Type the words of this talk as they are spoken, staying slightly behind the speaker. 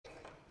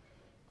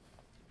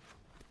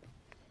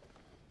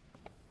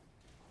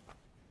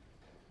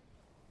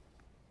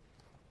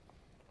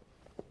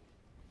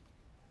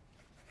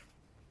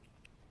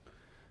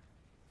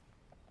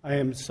I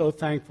am so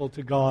thankful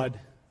to God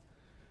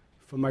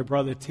for my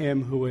brother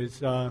Tim, who has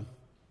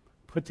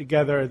put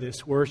together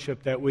this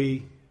worship that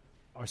we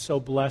are so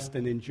blessed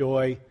and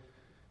enjoy.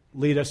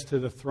 Lead us to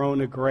the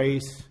throne of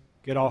grace,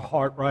 get our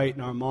heart right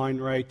and our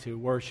mind right to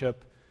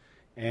worship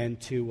and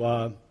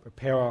to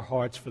prepare our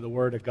hearts for the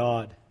Word of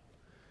God.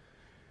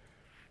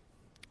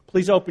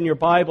 Please open your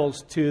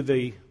Bibles to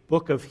the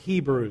book of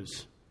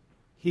Hebrews.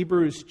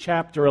 Hebrews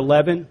chapter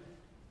 11,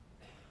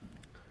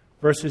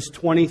 verses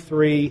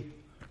 23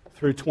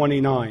 through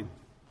 29.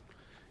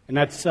 And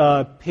that's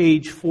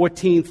page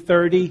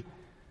 1430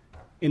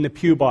 in the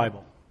Pew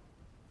Bible.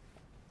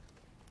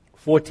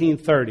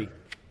 1430.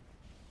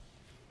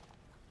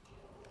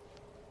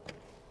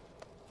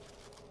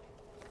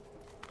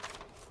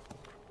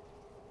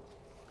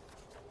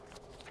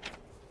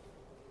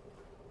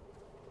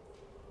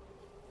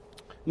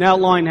 An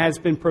outline has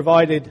been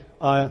provided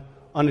on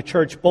a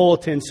church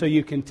bulletin so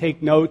you can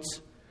take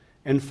notes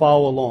and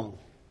follow along.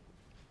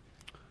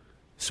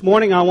 This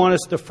morning I want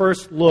us to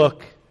first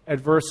look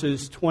at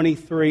verses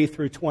 23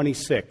 through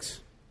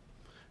 26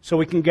 so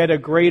we can get a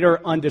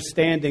greater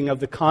understanding of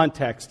the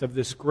context of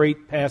this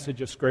great passage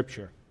of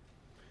Scripture.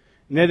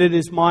 And then it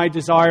is my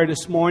desire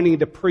this morning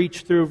to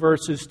preach through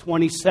verses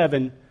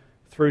 27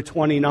 through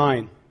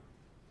 29.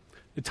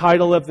 The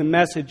title of the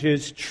message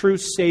is True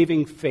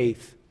Saving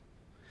Faith.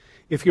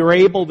 If you're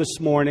able this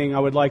morning, I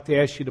would like to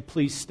ask you to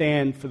please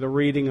stand for the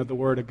reading of the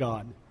Word of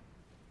God.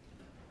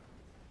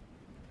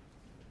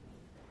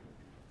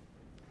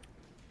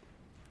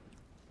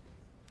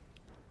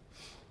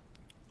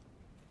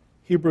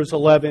 Hebrews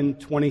 11,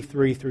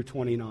 23 through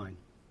 29.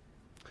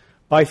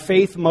 By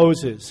faith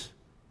Moses,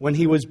 when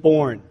he was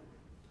born,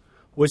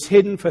 was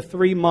hidden for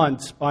 3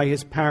 months by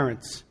his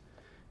parents,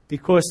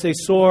 because they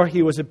saw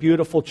he was a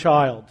beautiful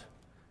child,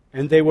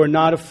 and they were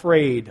not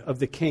afraid of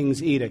the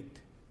king's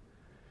edict.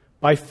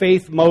 By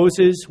faith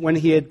Moses, when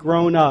he had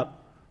grown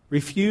up,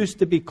 refused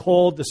to be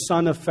called the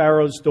son of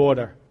Pharaoh's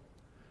daughter,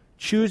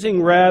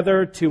 choosing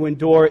rather to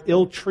endure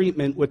ill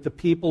treatment with the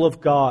people of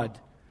God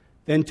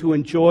than to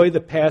enjoy the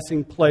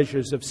passing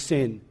pleasures of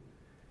sin,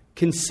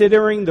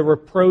 considering the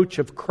reproach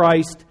of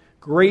Christ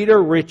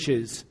greater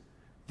riches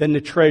than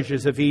the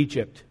treasures of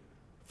Egypt,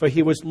 for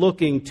he was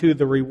looking to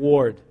the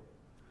reward.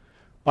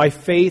 By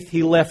faith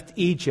he left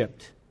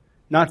Egypt,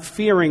 not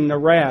fearing the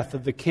wrath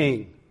of the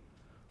king,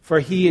 for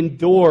he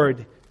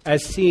endured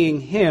as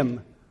seeing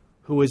him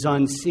who is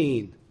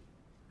unseen.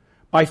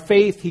 By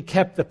faith he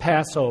kept the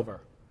Passover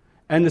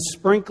and the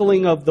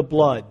sprinkling of the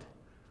blood,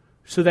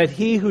 so that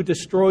he who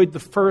destroyed the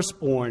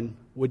firstborn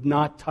would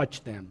not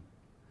touch them.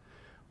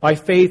 By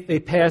faith they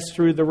passed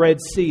through the Red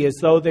Sea as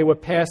though they were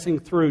passing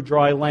through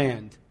dry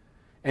land,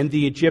 and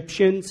the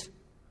Egyptians,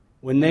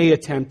 when they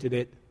attempted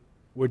it,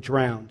 were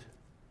drowned.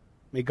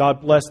 May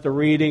God bless the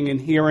reading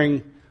and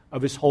hearing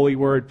of His holy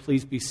word.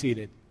 Please be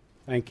seated.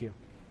 Thank you.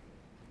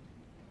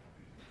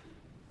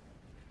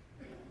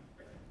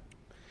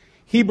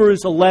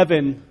 Hebrews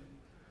 11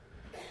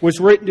 was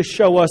written to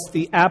show us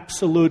the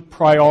absolute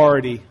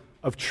priority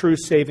of true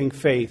saving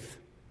faith.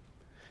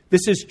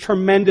 This is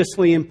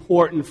tremendously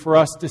important for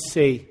us to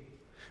see,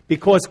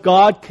 because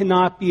God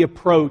cannot be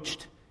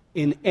approached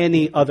in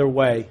any other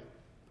way.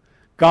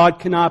 God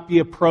cannot be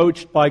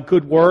approached by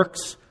good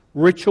works,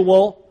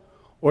 ritual,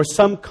 or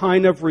some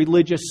kind of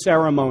religious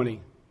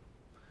ceremony.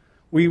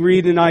 We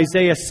read in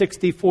Isaiah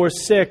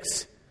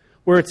 64:6,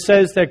 where it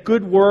says that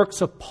good works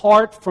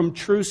apart from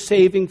true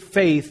saving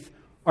faith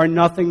are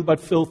nothing but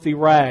filthy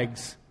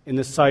rags in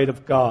the sight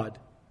of God.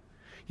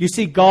 You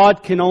see,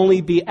 God can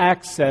only be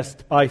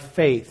accessed by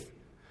faith.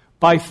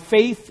 By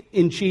faith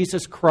in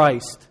Jesus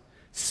Christ,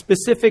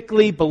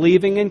 specifically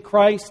believing in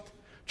Christ,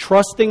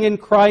 trusting in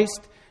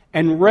Christ,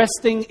 and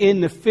resting in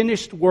the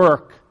finished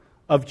work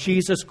of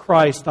Jesus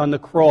Christ on the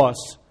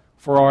cross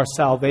for our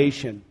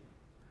salvation.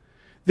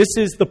 This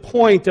is the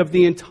point of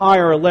the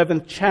entire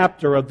 11th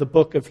chapter of the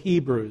book of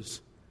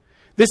Hebrews.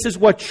 This is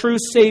what true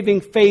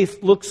saving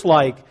faith looks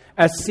like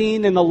as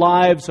seen in the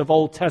lives of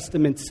Old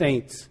Testament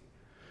saints.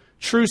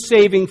 True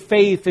saving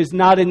faith is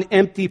not an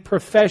empty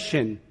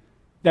profession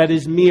that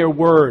is mere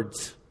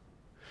words.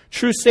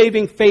 True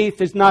saving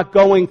faith is not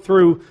going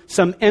through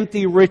some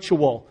empty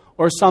ritual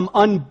or some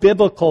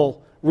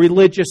unbiblical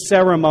religious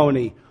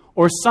ceremony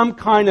or some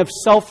kind of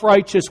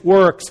self-righteous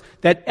works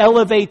that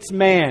elevates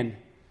man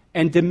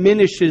and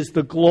diminishes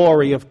the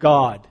glory of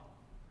God.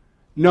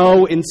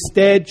 No,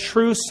 instead,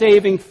 true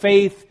saving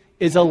faith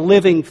is a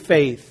living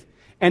faith,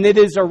 and it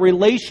is a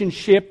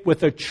relationship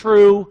with a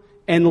true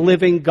and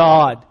living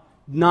God,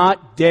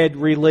 not dead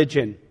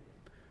religion.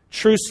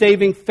 True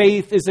saving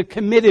faith is a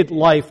committed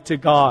life to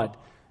God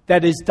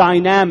that is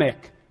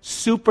dynamic,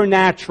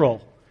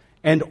 supernatural,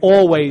 and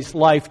always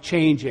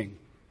life-changing.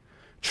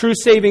 True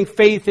saving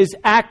faith is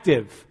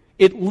active.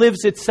 It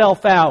lives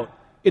itself out.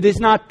 It is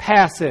not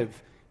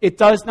passive. It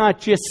does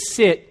not just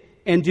sit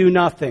and do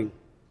nothing.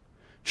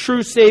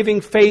 True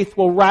saving faith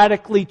will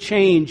radically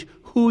change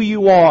who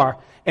you are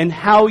and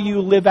how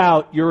you live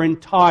out your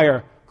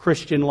entire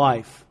Christian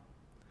life.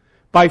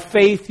 By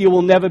faith, you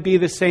will never be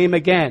the same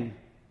again.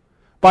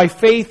 By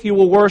faith you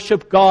will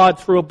worship God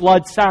through a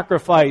blood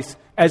sacrifice,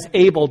 as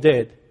Abel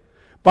did.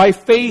 By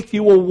faith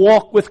you will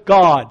walk with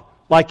God,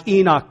 like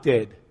Enoch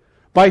did.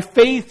 By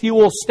faith you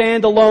will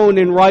stand alone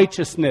in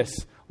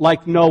righteousness,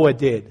 like Noah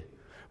did.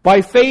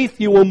 By faith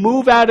you will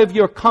move out of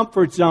your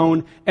comfort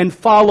zone and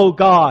follow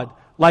God,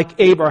 like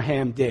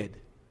Abraham did.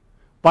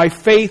 By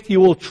faith you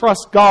will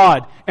trust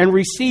God and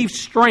receive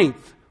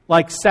strength,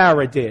 like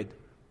Sarah did.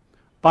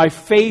 By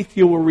faith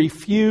you will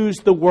refuse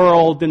the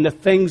world and the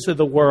things of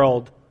the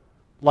world,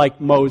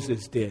 like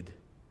Moses did.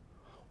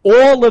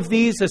 All of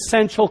these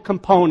essential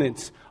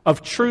components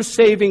of true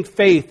saving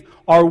faith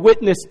are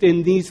witnessed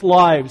in these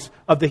lives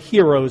of the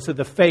heroes of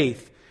the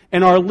faith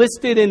and are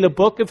listed in the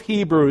book of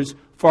Hebrews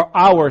for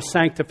our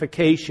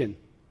sanctification.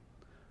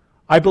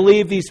 I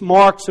believe these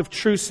marks of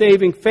true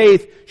saving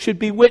faith should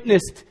be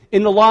witnessed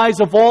in the lives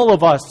of all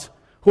of us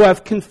who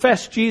have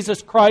confessed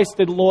Jesus Christ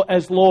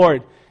as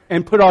Lord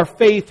and put our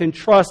faith and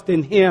trust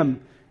in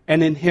Him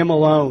and in Him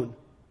alone.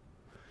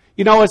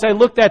 You know, as I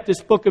looked at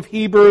this book of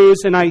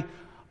Hebrews and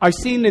I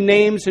seen the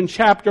names in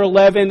chapter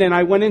 11 and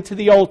I went into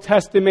the Old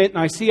Testament and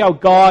I see how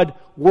God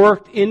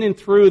worked in and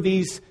through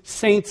these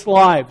saints'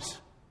 lives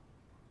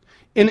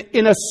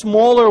in a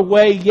smaller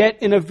way,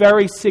 yet in a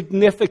very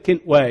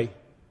significant way.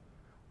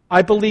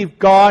 I believe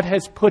God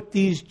has put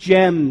these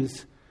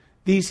gems,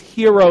 these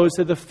heroes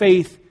of the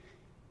faith,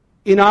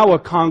 in our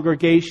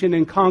congregation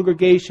and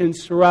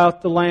congregations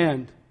throughout the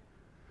land.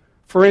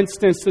 For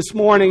instance, this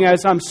morning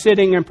as I'm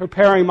sitting and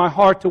preparing my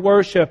heart to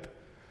worship,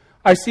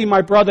 I see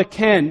my brother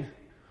Ken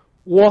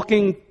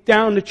walking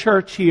down the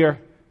church here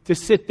to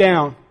sit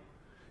down.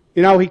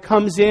 You know, he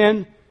comes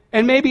in,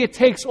 and maybe it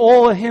takes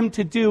all of him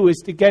to do is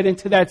to get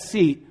into that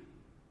seat.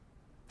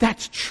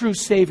 That's true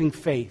saving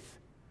faith.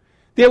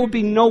 There would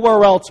be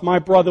nowhere else my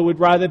brother would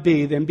rather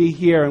be than be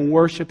here and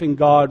worshiping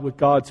God with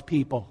God's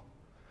people.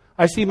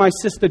 I see my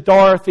sister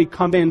Dorothy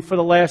come in for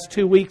the last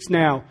 2 weeks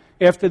now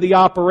after the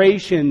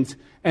operations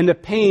and the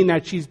pain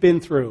that she's been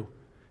through.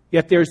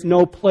 Yet there's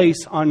no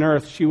place on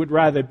earth she would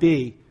rather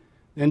be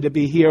than to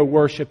be here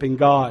worshiping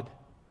God.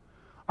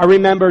 I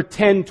remember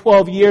 10,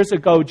 12 years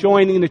ago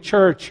joining the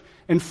church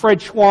and Fred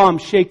Schwam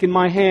shaking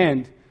my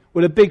hand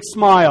with a big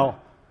smile.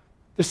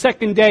 The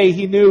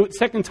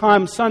second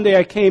time Sunday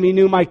I came, he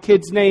knew my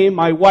kid's name,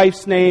 my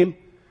wife's name,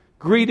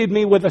 greeted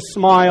me with a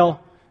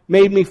smile,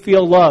 made me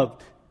feel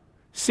loved.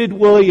 Sid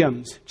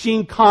Williams,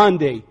 Gene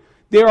Conde.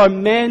 There are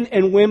men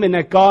and women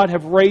that God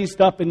have raised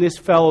up in this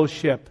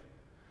fellowship.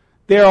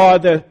 They are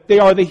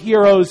the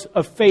heroes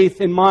of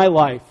faith in my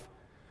life.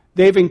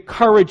 They've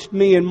encouraged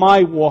me in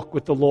my walk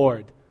with the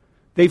Lord.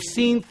 They've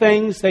seen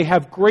things, they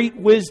have great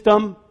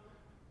wisdom,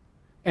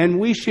 and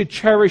we should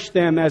cherish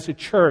them as a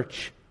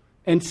church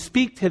and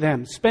speak to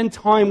them, spend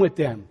time with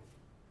them.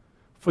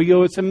 For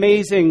you, it's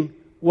amazing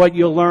what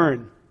you'll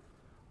learn.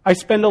 I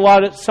spend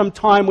some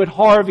time with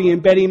Harvey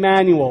and Betty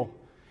Manuel,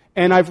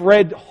 and I've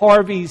read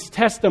Harvey's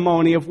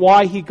testimony of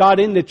why he got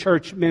in the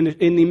church in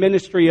the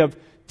ministry of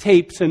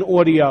tapes and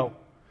audio.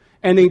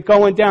 And then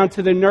going down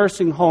to the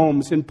nursing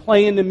homes and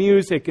playing the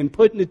music and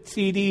putting the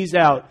CDs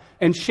out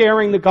and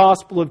sharing the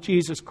gospel of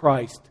Jesus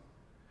Christ.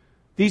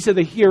 These are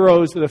the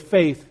heroes of the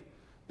faith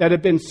that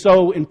have been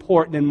so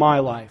important in my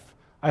life.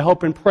 I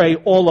hope and pray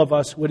all of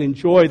us would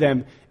enjoy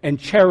them and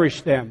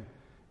cherish them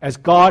as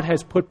God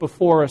has put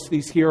before us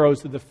these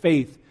heroes of the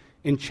faith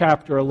in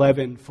chapter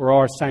 11 for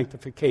our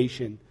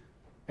sanctification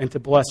and to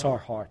bless our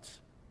hearts.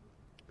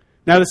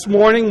 Now this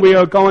morning we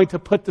are going to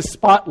put the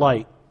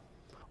spotlight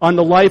on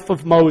the life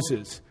of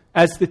Moses,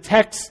 as the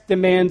text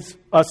demands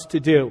us to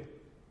do.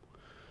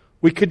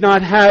 We could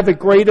not have a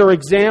greater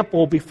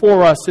example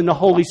before us in the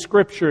Holy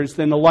Scriptures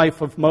than the life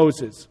of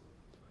Moses.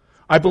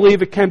 I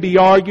believe it can be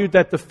argued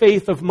that the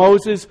faith of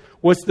Moses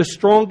was the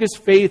strongest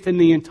faith in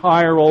the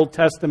entire Old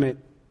Testament.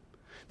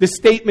 This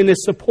statement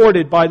is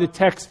supported by the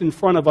text in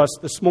front of us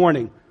this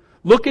morning.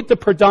 Look at the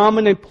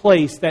predominant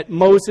place that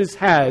Moses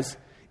has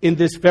in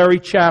this very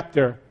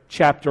chapter,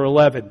 chapter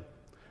 11.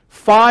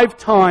 5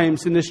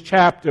 times in this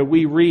chapter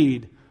we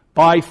read,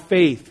 by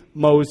faith,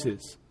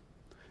 Moses.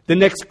 The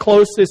next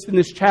closest in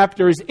this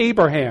chapter is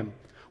Abraham,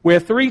 where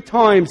 3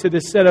 times it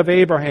is said of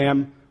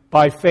Abraham,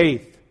 by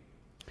faith.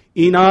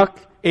 Enoch,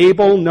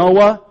 Abel,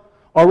 Noah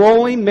are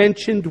only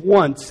mentioned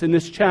once in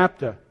this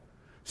chapter.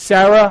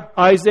 Sarah,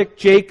 Isaac,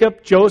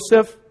 Jacob,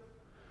 Joseph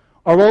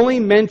are only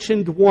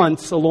mentioned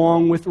once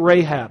along with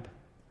Rahab.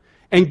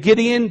 And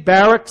Gideon,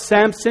 Barak,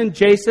 Samson,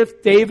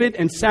 Joseph, David,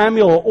 and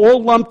Samuel are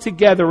all lumped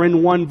together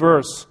in one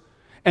verse.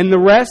 And the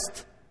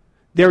rest,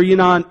 they're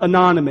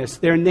anonymous.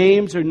 Their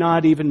names are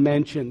not even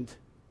mentioned.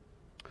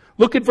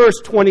 Look at verse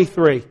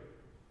 23.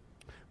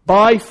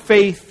 By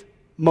faith,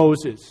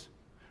 Moses.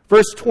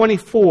 Verse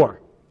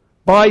 24.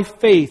 By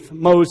faith,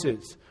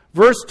 Moses.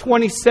 Verse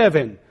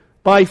 27.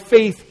 By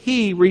faith,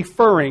 he,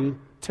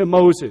 referring to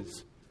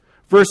Moses.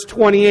 Verse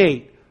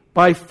 28.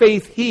 By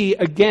faith, he,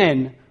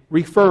 again,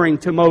 referring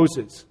to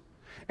Moses.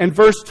 And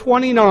verse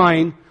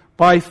 29,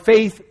 by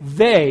faith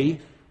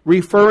they,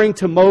 referring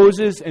to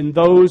Moses and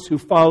those who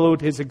followed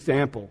his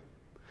example.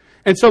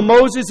 And so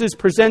Moses is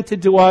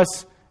presented to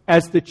us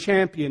as the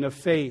champion of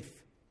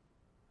faith.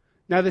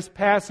 Now, this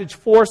passage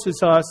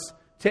forces us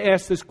to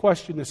ask this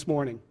question this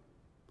morning.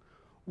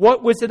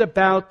 What was it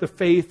about the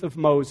faith of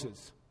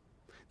Moses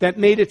that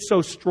made it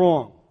so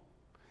strong,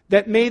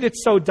 that made it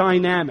so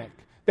dynamic,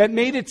 that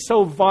made it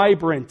so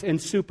vibrant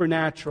and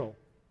supernatural?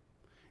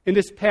 In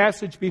this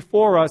passage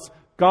before us,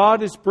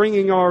 God is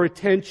bringing our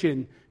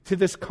attention to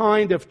this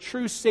kind of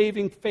true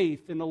saving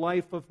faith in the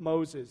life of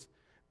Moses,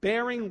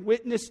 bearing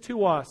witness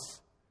to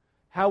us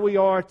how we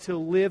are to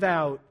live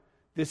out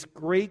this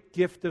great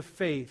gift of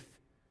faith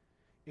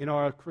in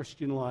our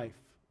Christian life.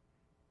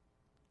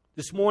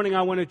 This morning,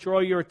 I want to draw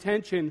your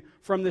attention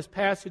from this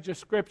passage of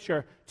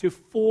Scripture to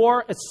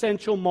 4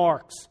 essential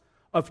marks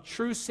of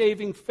true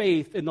saving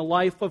faith in the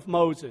life of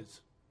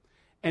Moses,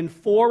 and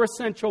 4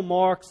 essential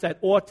marks that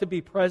ought to be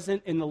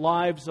present in the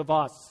lives of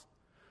us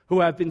who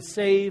have been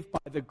saved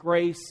by the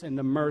grace and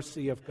the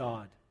mercy of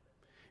God.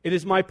 It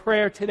is my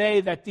prayer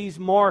today that these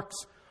marks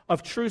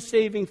of true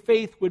saving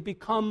faith would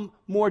become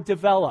more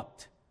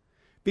developed,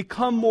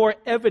 become more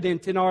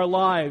evident in our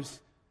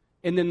lives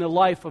and in the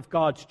life of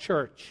God's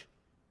church.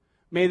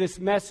 May this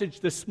message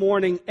this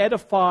morning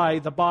edify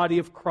the body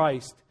of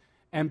Christ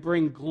and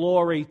bring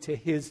glory to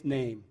His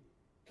name.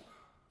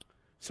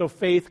 So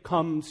faith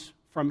comes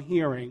from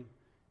hearing,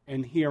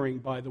 and hearing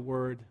by the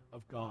Word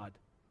of God.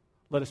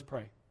 Let us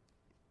pray.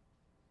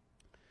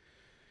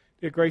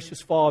 Dear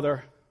gracious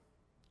Father,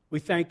 we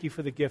thank You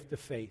for the gift of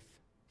faith.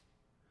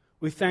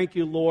 We thank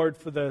You, Lord,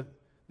 for the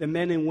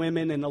men and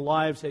women and the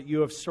lives that You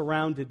have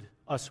surrounded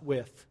us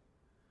with.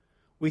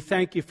 We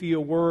thank You for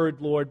Your Word,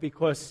 Lord,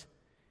 because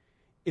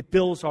it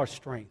builds our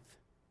strength.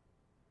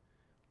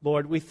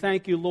 Lord, we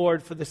thank You,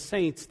 Lord, for the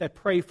saints that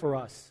pray for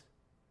us.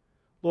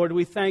 Lord,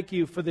 we thank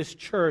You for this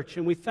church,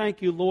 and we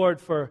thank You, Lord,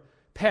 for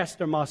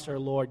Pastor Musser,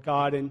 Lord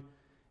God. And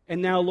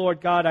now,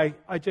 Lord God,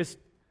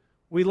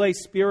 we lay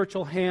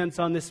spiritual hands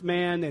on this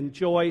man and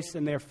Joyce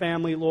and their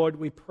family, Lord.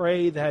 We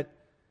pray that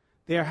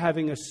they're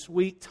having a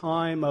sweet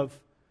time of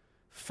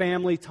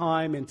family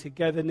time and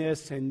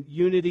togetherness and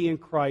unity in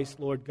Christ,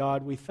 Lord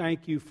God. We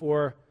thank You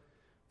for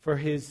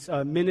his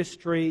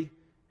ministry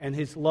and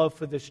his love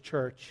for this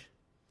church.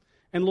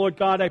 And Lord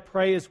God, I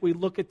pray as we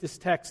look at this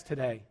text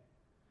today,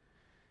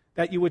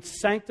 that You would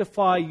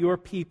sanctify Your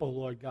people,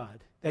 Lord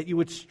God, that You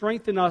would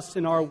strengthen us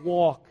in our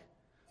walk,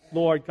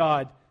 Lord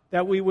God,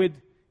 that we would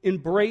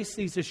embrace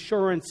these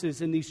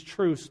assurances and these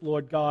truths,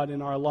 Lord God,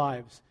 in our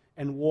lives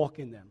and walk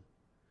in them.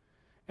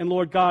 And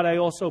Lord God, I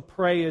also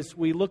pray as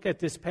we look at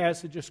this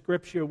passage of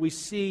Scripture, we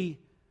see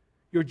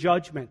Your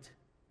judgment.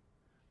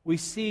 We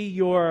see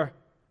Your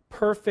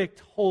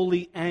perfect,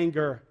 holy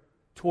anger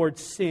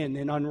towards sin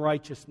and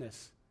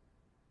unrighteousness.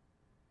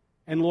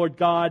 And Lord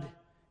God,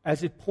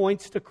 as it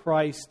points to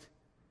Christ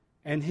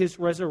and His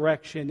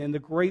resurrection and the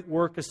great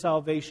work of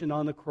salvation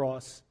on the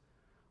cross,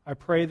 I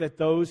pray that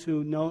those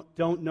who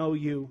don't know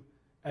You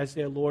as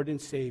their Lord and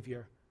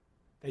Savior,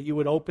 that You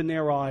would open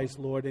their eyes,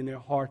 Lord, and their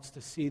hearts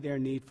to see their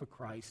need for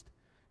Christ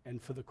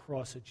and for the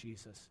cross of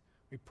Jesus.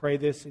 We pray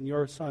this in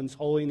Your Son's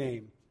holy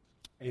name.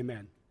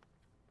 Amen.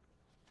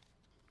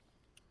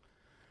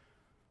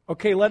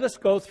 Okay, let us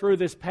go through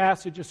this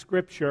passage of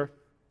Scripture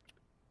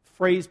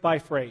phrase by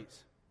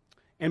phrase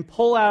and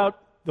pull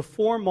out the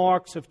 4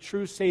 marks of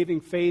true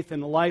saving faith in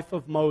the life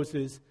of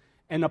Moses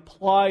and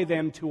apply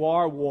them to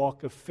our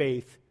walk of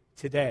faith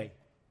today.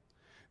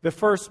 The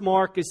first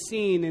mark is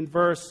seen in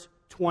verse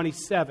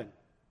 27.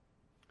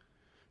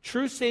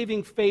 True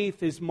saving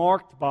faith is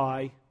marked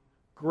by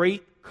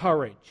great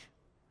courage.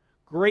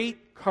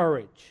 Great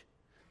courage.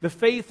 The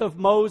faith of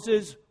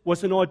Moses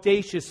was an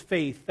audacious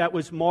faith that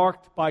was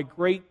marked by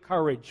great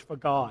courage for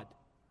God.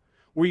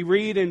 We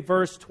read in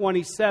verse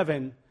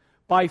 27,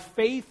 by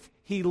faith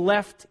he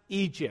left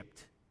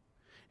Egypt.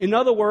 In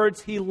other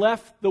words, he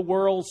left the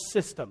world's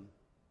system.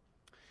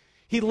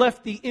 He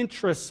left the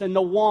interests and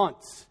the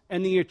wants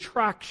and the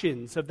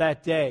attractions of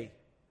that day.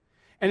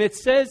 And it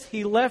says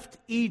he left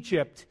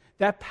Egypt.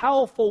 That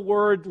powerful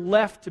word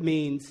left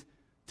means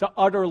to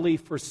utterly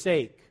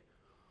forsake.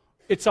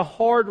 It's a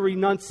hard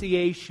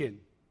renunciation.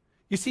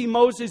 You see,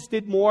 Moses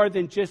did more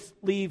than just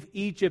leave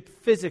Egypt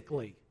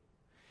physically.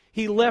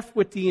 He left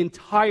with the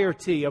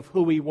entirety of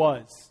who he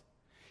was.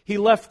 He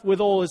left with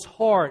all his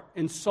heart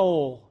and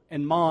soul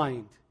and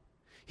mind.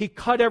 He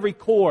cut every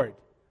cord.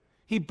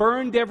 He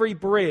burned every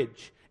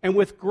bridge. And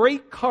with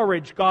great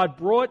courage, God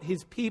brought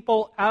His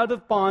people out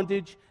of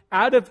bondage,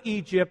 out of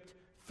Egypt,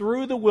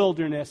 through the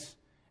wilderness,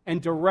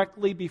 and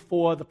directly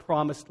before the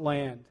promised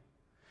land.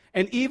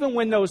 And even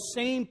when those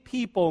same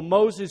people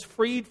Moses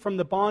freed from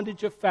the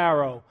bondage of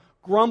Pharaoh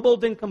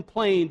grumbled and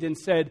complained and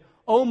said,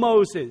 "O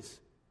Moses,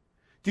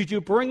 did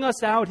you bring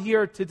us out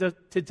here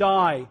to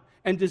die?"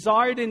 and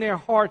desired in their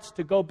hearts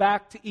to go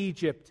back to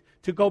Egypt,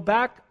 to go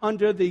back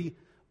under the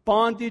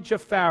bondage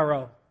of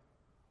Pharaoh,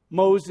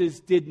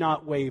 Moses did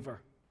not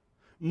waver.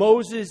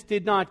 Moses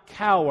did not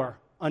cower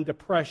under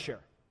pressure.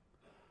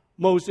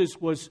 Moses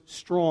was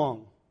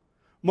strong.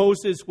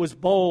 Moses was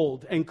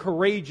bold and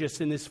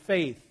courageous in his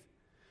faith,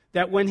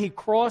 that when he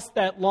crossed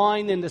that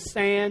line in the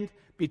sand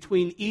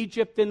between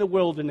Egypt and the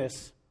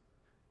wilderness,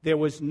 There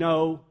was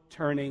no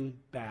turning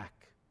back.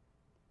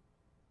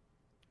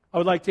 I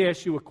would like to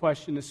ask you a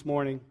question this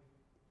morning.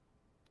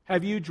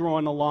 Have you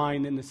drawn a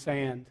line in the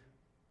sand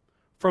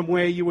from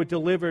where you were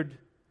delivered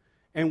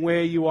and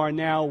where you are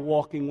now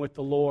walking with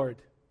the Lord?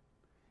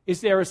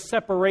 Is there a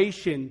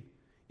separation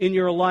in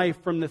your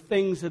life from the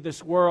things of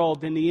this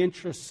world and the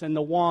interests and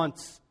the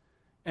wants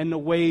and the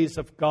ways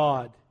of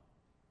God?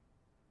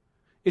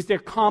 Is there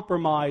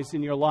compromise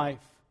in your life?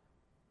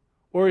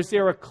 Or is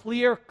there a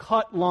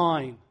clear-cut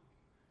line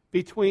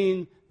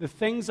between the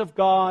things of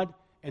God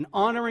and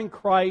honoring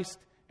Christ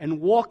and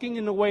walking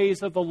in the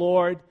ways of the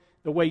Lord,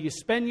 the way you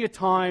spend your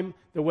time,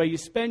 the way you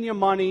spend your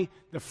money,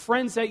 the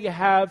friends that you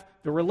have,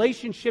 the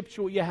relationships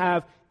that you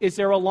have? Is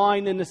there a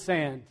line in the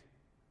sand?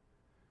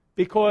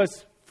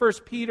 Because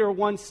 1 Peter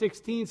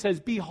 1:16 says,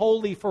 "Be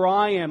holy, for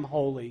I am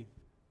holy."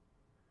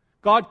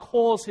 God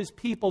calls his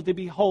people to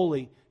be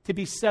holy, to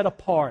be set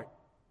apart.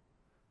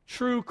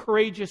 True,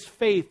 courageous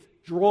faith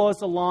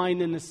draws a line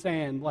in the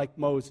sand like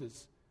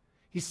Moses.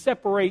 He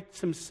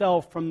separates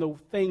himself from the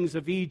things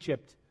of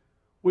Egypt.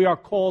 We are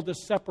called to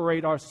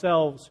separate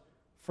ourselves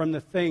from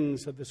the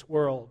things of this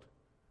world.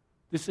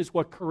 This is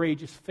what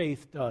courageous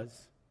faith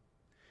does.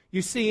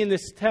 You see in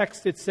this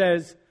text it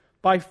says,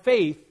 by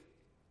faith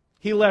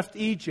he left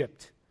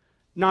Egypt,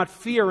 not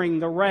fearing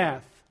the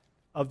wrath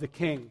of the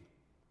king.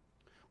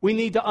 We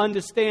need to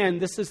understand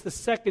this is the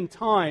second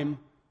time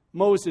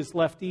Moses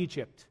left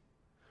Egypt.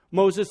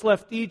 Moses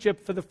left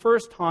Egypt for the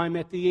first time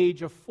at the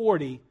age of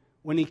 40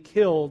 when he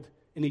killed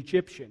an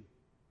Egyptian.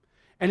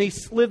 And he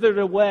slithered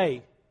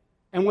away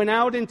and went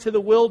out into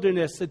the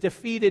wilderness, a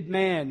defeated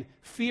man,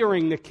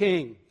 fearing the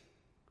king.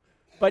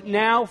 But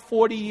now,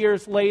 40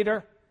 years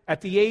later,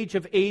 at the age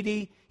of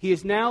 80, he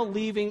is now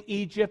leaving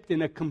Egypt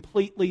in a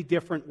completely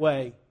different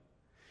way.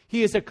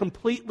 He is a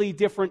completely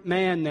different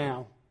man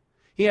now.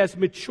 He has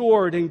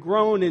matured and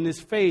grown in his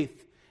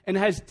faith and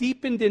has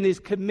deepened in his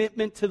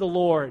commitment to the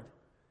Lord.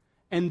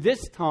 And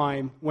this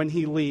time, when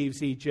he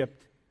leaves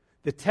Egypt,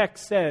 the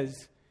text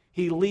says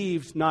he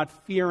leaves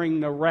not fearing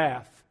the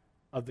wrath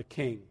of the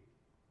king.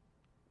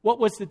 What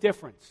was the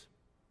difference?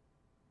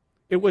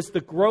 It was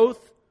the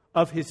growth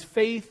of his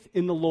faith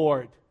in the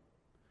Lord.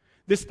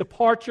 This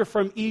departure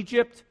from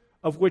Egypt,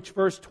 of which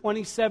verse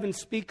 27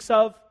 speaks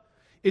of,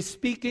 is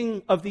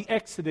speaking of the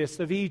exodus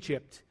of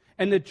Egypt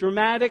and the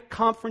dramatic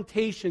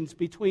confrontations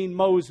between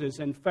Moses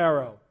and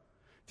Pharaoh.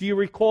 Do you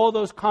recall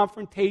those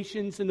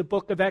confrontations in the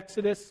book of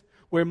Exodus,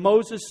 where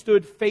Moses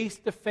stood face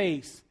to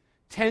face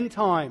 10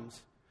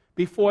 times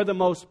before the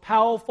most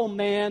powerful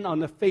man on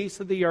the face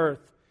of the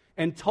earth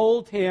and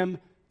told him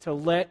to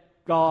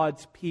let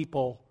God's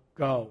people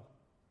go?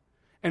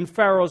 And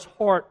Pharaoh's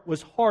heart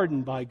was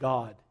hardened by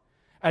God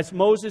as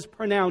Moses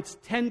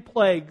pronounced 10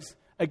 plagues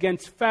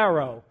against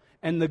Pharaoh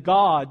and the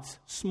gods,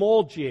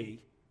 small g,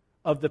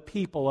 of the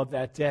people of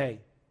that day.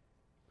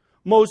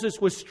 Moses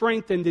was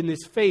strengthened in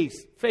his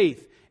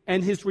faith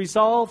and his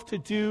resolve to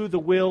do the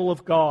will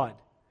of God.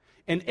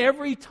 And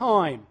every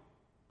time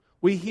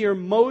we hear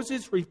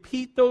Moses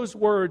repeat those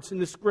words in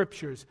the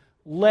Scriptures,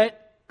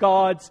 let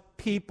God's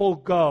people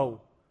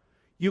go,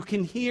 you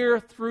can hear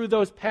through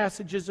those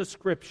passages of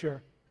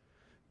Scripture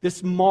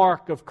this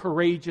mark of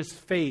courageous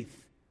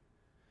faith,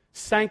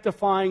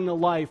 sanctifying the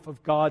life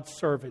of God's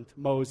servant,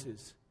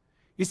 Moses.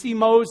 You see,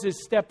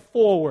 Moses stepped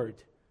forward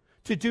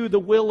to do the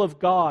will of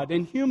God,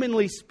 and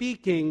humanly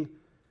speaking,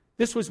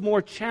 this was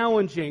more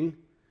challenging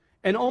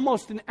and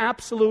almost an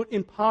absolute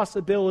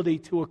impossibility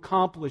to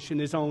accomplish in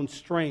his own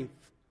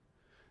strength.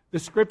 The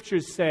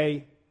Scriptures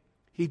say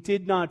he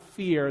did not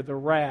fear the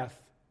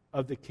wrath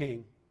of the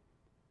king.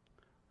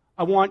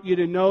 I want you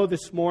to know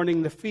this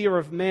morning the fear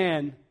of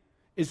man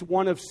is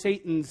one of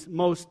Satan's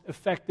most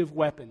effective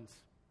weapons.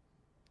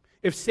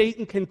 If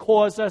Satan can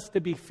cause us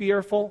to be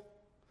fearful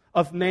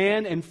of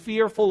man and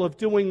fearful of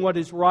doing what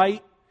is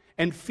right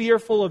and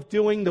fearful of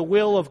doing the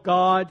will of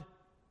God,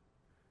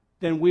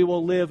 then we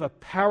will live a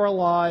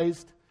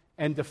paralyzed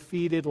and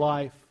defeated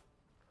life.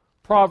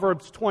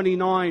 Proverbs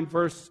 29,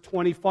 verse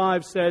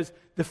 25 says,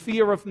 the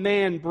fear of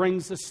man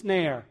brings a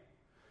snare,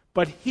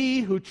 but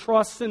he who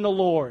trusts in the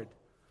Lord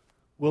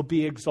will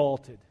be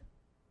exalted.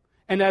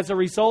 And as a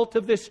result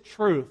of this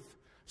truth,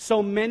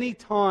 so many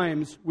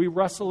times we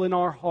wrestle in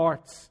our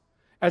hearts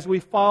as we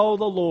follow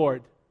the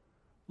Lord,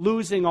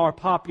 losing our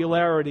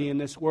popularity in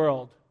this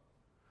world,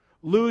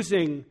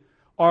 losing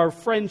our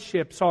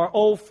friendships, our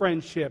old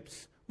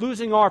friendships,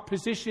 losing our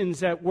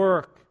positions at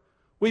work.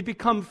 We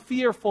become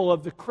fearful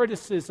of the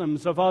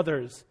criticisms of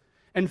others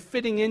and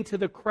fitting into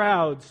the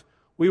crowds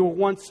we were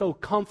once so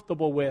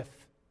comfortable with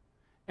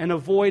and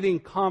avoiding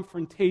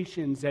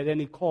confrontations at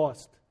any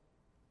cost.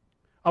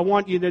 I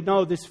want you to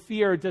know this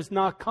fear does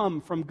not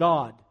come from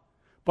God,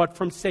 but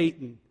from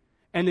Satan,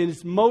 and it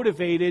is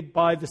motivated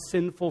by the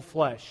sinful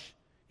flesh.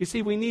 You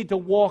see, we need to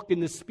walk in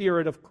the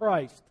Spirit of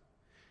Christ.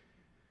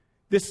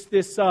 This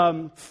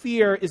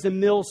fear is a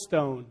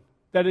millstone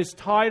that is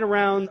tied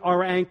around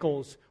our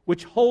ankles,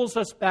 which holds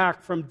us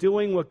back from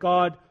doing what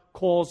God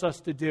calls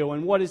us to do.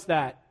 And what is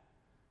that?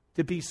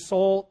 To be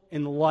salt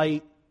and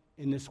light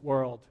in this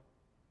world.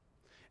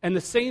 And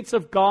the saints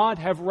of God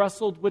have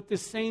wrestled with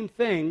this same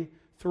thing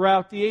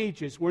throughout the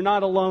ages. We're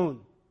not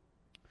alone.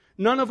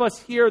 None of us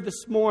here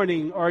this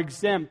morning are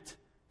exempt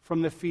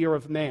from the fear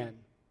of man.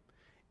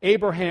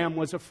 Abraham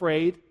was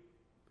afraid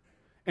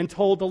and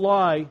told a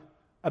lie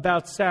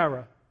about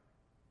Sarah.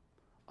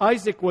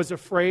 Isaac was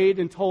afraid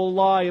and told a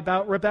lie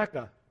about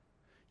Rebekah.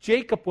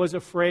 Jacob was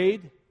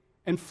afraid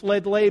and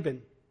fled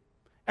Laban.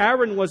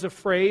 Aaron was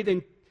afraid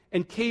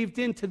and caved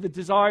into the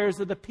desires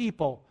of the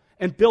people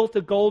and built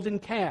a golden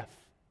calf.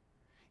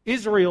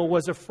 Israel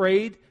was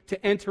afraid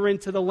to enter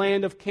into the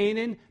land of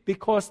Canaan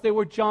because there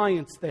were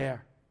giants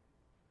there.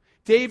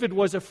 David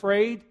was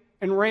afraid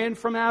and ran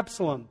from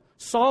Absalom.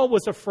 Saul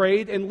was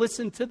afraid and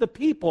listened to the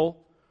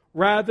people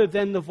rather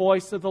than the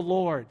voice of the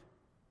Lord.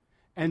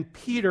 And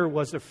Peter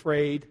was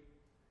afraid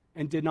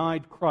and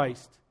denied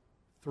Christ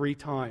 3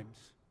 times.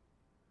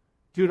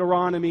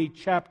 Deuteronomy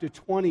chapter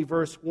 20,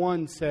 verse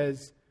 1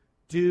 says,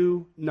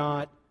 "Do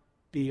not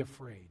be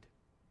afraid."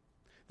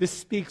 This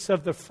speaks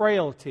of the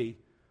frailty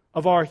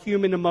of our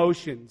human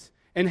emotions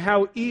and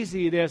how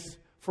easy it is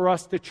for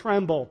us to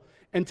tremble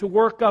and to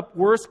work up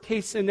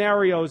worst-case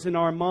scenarios in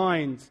our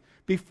minds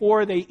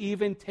before they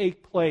even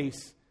take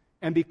place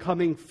and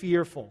becoming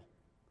fearful.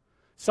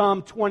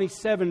 Psalm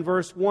 27,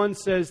 verse 1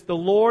 says, "The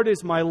Lord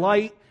is my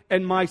light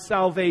and my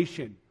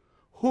salvation.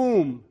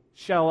 Whom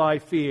shall I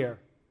fear?"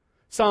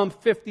 Psalm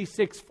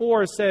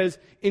 56:4 says,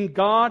 "In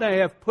God I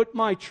have put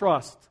my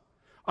trust.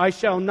 I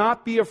shall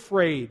not be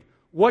afraid.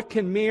 What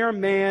can mere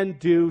man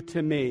do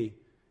to me?"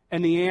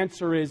 And the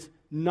answer is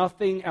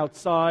nothing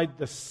outside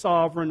the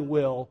sovereign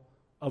will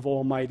of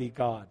Almighty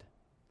God.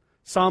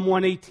 Psalm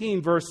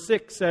 118, verse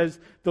 6 says,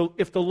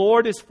 "If the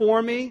Lord is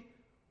for me,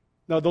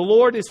 the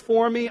Lord is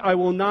for me, I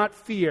will not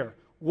fear.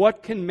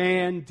 What can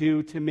man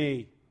do to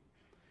me?"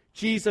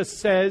 Jesus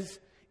says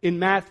in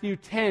Matthew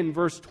 10,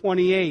 verse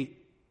 28,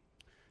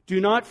 "Do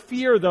not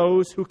fear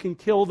those who can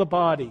kill the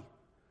body,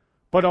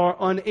 but are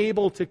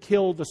unable to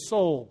kill the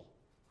soul,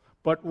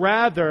 but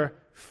rather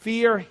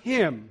fear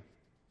him,"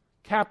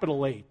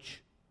 capital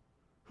H,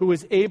 "who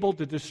is able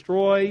to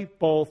destroy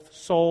both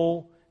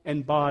soul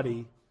and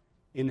body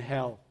in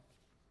hell."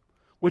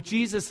 What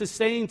Jesus is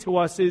saying to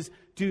us is,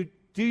 do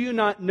you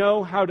not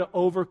know how to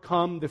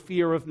overcome the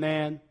fear of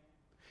man?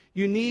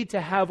 You need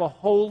to have a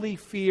holy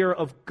fear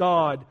of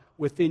God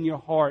within your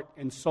heart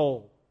and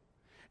soul.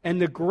 And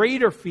the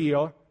greater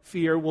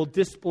fear will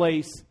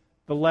displace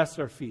the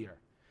lesser fear.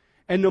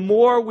 And the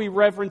more we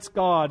reverence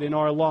God in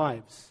our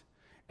lives,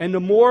 and the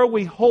more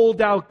we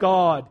hold out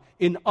God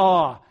in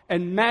awe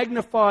and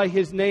magnify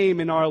His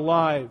name in our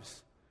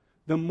lives,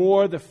 the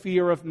more the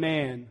fear of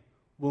man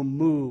will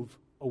move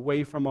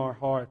away from our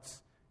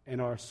hearts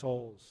and our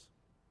souls.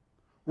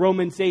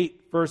 Romans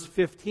 8, verse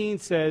 15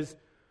 says,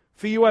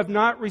 "For you have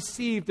not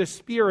received a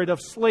spirit of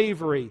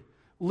slavery,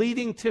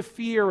 leading to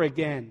fear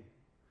again."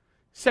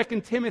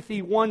 2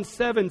 Timothy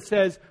 1:7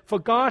 says, "For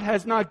God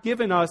has not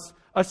given us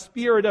a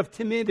spirit of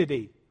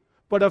timidity,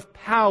 but of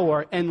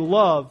power and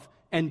love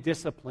and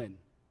discipline."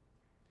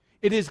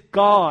 It is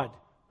God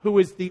who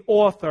is the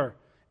author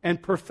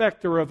and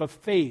perfecter of a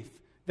faith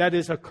that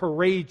is a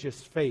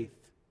courageous faith.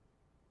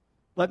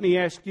 Let me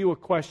ask you a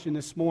question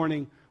this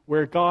morning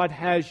where God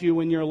has you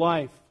in your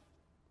life.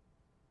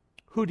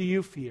 Who do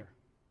you fear?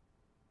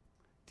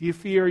 Do you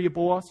fear your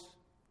boss?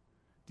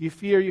 Do you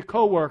fear your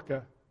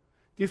coworker?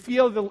 Do you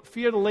fear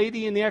the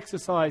lady in the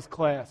exercise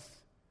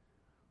class?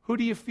 Who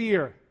do you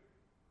fear?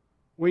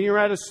 When you're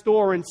at a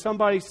store and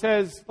somebody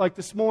says, like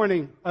this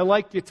morning, "I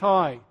like your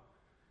tie."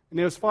 And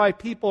there was 5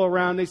 people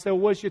around. They said,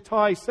 "What does your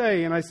tie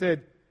say?" And I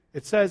said,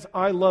 "It says,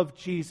 I love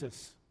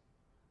Jesus."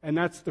 And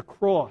that's the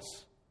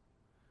cross.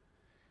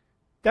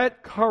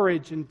 That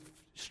courage and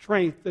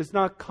strength does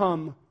not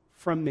come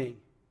from me.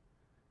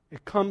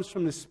 It comes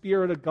from the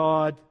Spirit of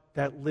God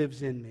that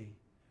lives in me.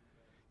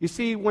 You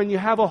see, when you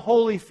have a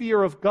holy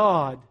fear of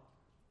God,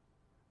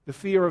 the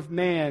fear of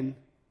man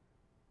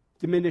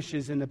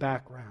diminishes in the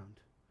background.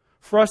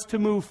 For us to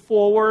move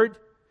forward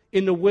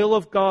in the will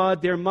of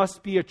God, there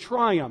must be a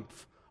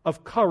triumph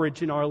of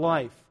courage in our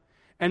life.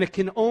 And it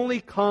can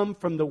only come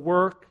from the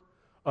work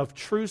of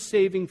true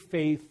saving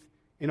faith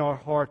in our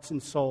hearts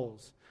and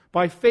souls.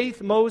 By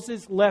faith,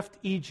 Moses left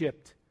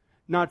Egypt,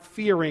 not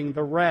fearing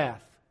the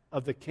wrath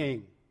of the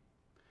king.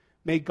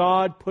 May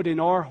God put in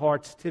our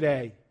hearts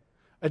today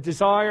a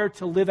desire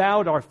to live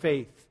out our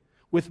faith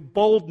with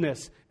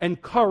boldness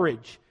and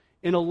courage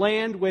in a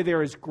land where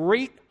there is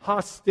great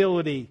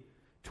hostility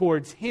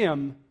towards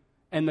Him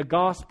and the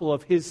gospel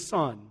of His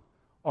Son,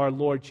 our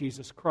Lord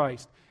Jesus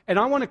Christ. And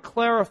I want to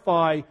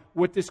clarify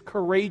what this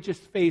courageous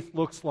faith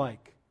looks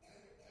like.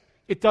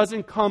 It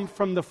doesn't come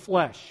from the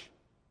flesh.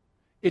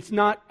 It's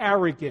not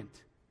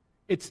arrogant.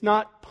 It's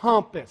not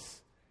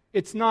pompous.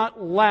 It's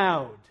not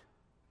loud.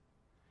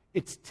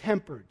 It's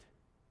tempered.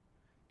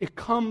 It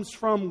comes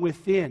from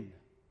within.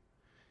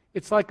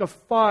 It's like a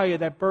fire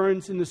that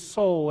burns in the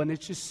soul, and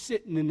it's just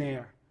sitting in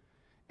there.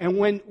 And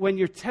when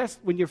your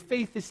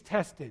faith is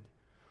tested,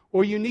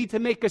 or you need to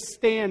make a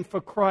stand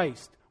for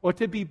Christ, or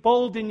to be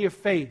bold in your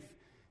faith,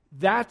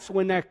 that's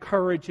when that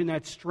courage and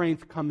that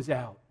strength comes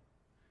out.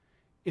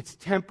 It's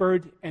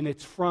tempered and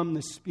it's from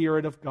the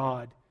Spirit of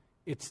God.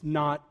 It's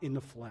not in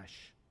the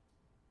flesh.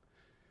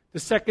 The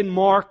second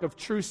mark of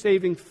true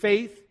saving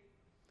faith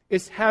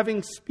is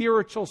having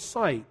spiritual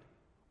sight.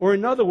 Or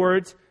in other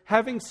words,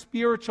 having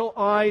spiritual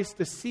eyes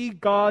to see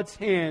God's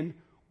hand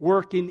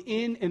working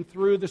in and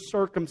through the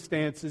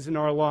circumstances in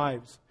our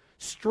lives,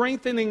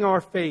 strengthening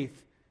our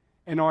faith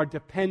and our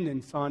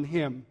dependence on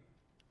Him.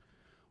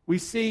 We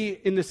see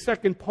in the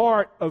second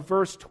part of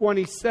verse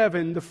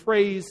 27 the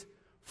phrase,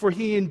 "for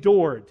he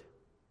endured,"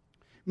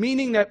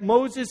 meaning that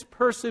Moses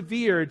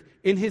persevered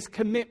in his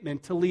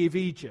commitment to leave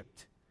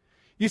Egypt.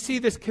 You see,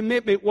 this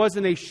commitment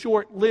wasn't a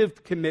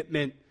short-lived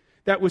commitment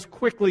that was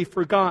quickly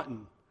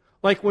forgotten,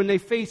 like when they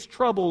faced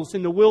troubles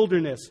in the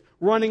wilderness,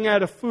 running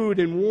out of food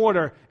and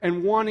water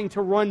and wanting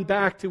to run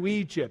back to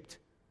Egypt.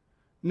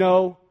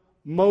 No,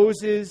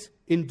 Moses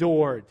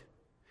endured.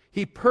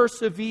 He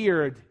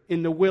persevered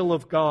in the will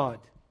of God.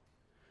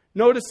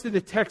 Notice in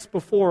the text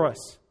before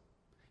us,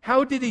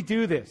 how did he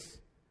do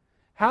this?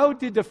 How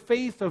did the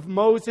faith of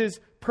Moses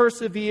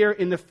persevere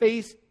in the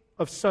face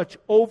of such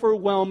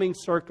overwhelming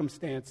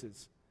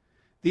circumstances?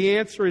 The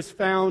answer is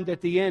found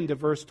at the end of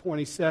verse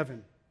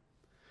 27.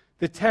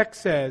 The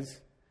text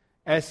says,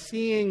 "as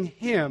seeing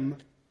him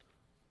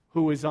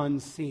who is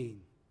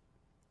unseen."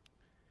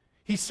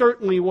 He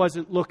certainly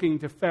wasn't looking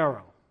to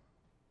Pharaoh.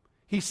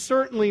 He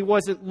certainly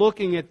wasn't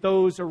looking at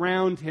those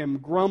around him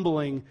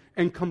grumbling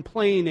and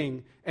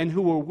complaining and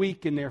who were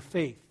weak in their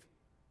faith.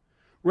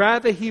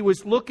 Rather, he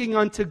was looking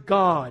unto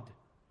God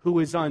who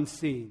is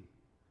unseen.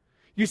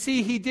 You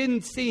see, he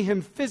didn't see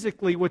him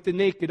physically with the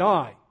naked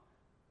eye.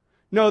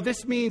 No,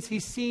 this means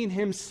he's seen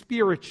him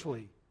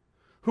spiritually,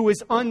 who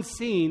is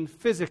unseen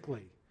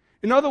physically.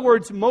 In other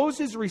words,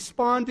 Moses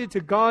responded to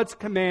God's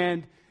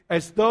command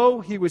as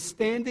though he was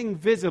standing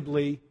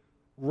visibly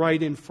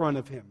right in front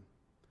of him.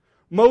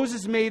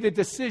 Moses made a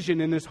decision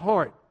in his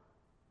heart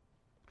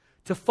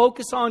to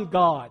focus on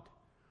God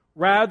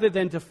rather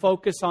than to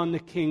focus on the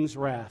king's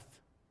wrath.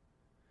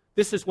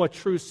 This is what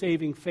true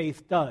saving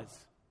faith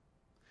does.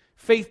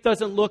 Faith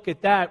doesn't look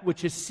at that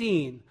which is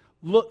seen.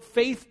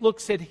 Faith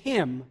looks at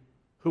him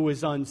who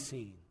is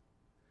unseen.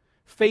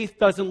 Faith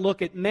doesn't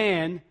look at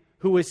man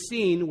who is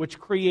seen, which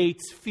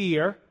creates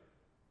fear.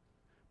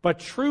 But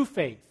true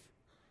faith,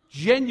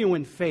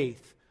 genuine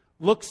faith,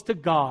 looks to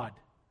God,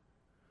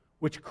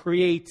 which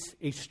creates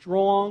a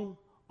strong,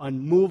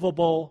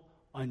 unmovable,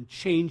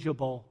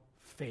 unchangeable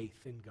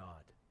faith in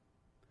God.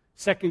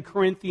 2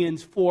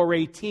 Corinthians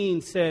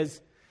 4:18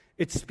 says,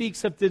 it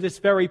speaks up to this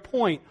very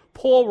point.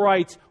 Paul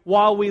writes,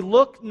 "While we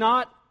look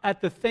not at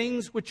the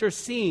things which are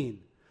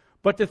seen,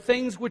 but the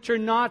things which are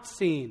not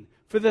seen.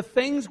 For the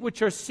things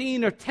which are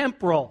seen are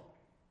temporal,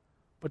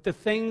 but the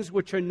things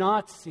which are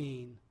not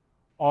seen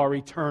are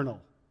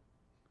eternal."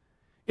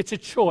 It's a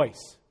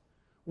choice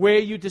where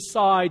you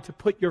decide to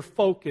put your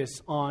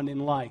focus on in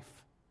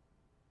life.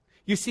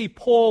 You see,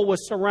 Paul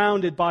was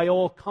surrounded by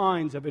all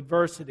kinds of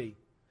adversity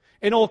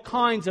and all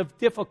kinds of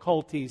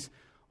difficulties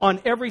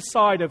on every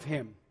side of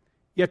him.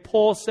 Yet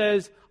Paul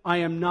says, "I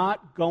am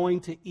not going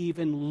to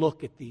even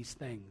look at these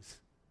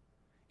things.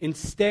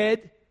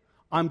 Instead,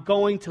 I'm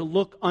going to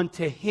look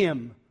unto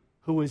him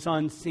who is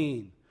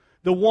unseen,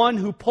 the one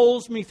who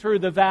pulls me through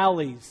the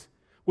valleys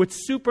with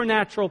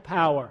supernatural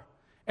power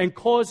and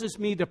causes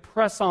me to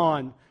press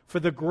on for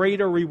the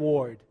greater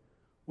reward,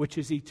 which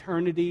is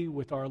eternity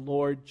with our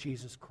Lord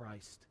Jesus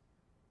Christ.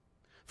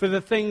 For the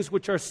things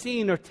which are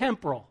seen are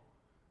temporal.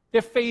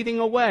 They're fading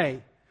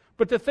away.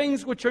 But the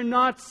things which are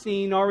not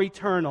seen are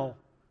eternal.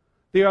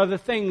 They are the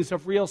things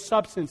of real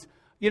substance."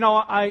 You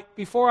know,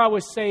 before I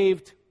was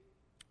saved,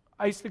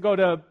 I used to go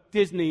to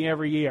Disney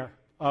every year.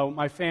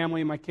 My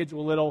family and my kids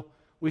were little.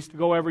 We used to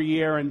go every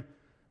year, and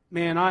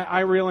man,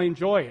 I really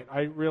enjoy it.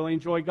 I really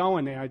enjoy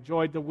going there. I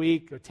enjoyed the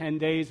week or 10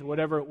 days or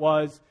whatever it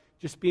was,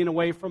 just being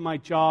away from my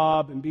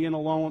job and being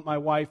alone with my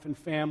wife and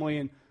family,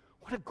 and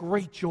what a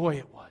great joy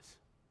it was.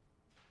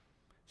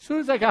 As soon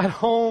as I got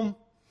home,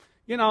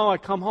 you know, I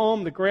come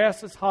home, the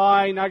grass is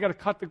high, now I got to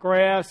cut the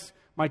grass,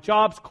 my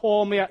job's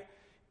calling me.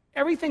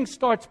 Everything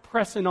starts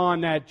pressing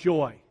on that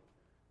joy.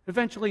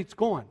 Eventually it's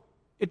gone.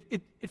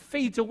 It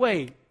fades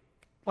away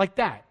like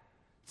that.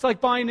 It's like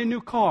buying a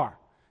new car.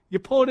 You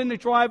pull it in the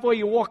driveway,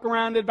 you walk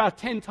around it about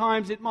 10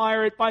 times,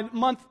 admire it. By a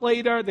month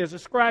later, there's a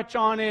scratch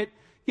on it,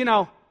 you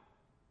know.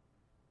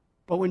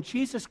 But when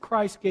Jesus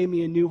Christ gave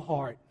me a new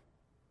heart,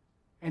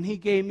 and He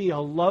gave me a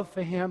love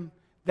for Him,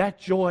 that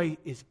joy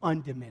is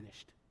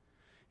undiminished.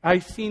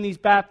 I've seen these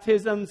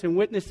baptisms and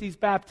witnessed these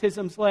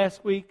baptisms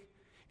last week.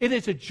 It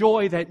is a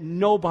joy that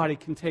nobody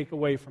can take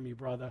away from you,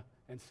 brother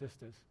and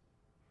sisters.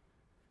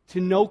 To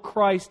know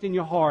Christ in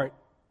your heart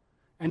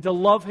and to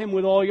love Him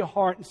with all your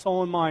heart and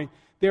soul and mind.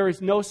 There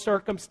is no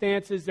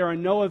circumstances, there are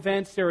no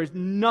events, there is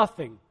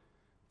nothing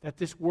that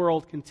this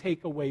world can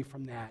take away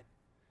from that.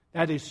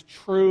 That is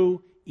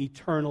true,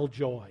 eternal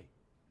joy.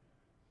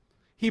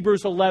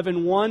 Hebrews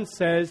 11:1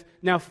 says,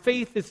 "Now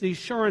faith is the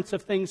assurance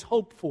of things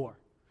hoped for,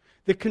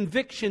 the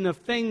conviction of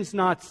things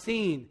not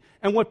seen.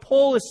 And what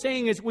Paul is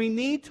saying is we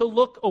need to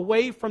look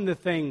away from the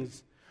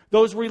things,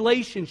 those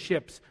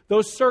relationships,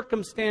 those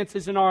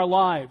circumstances in our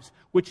lives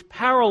which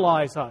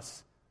paralyze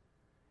us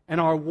and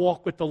our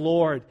walk with the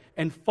Lord,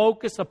 and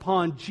focus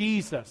upon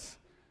Jesus,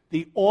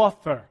 the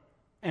author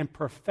and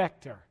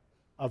perfecter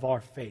of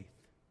our faith.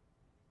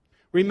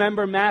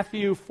 Remember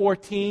Matthew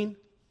 14,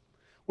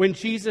 when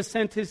Jesus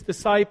sent his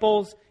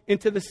disciples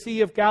into the Sea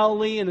of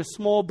Galilee in a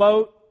small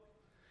boat,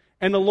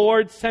 and the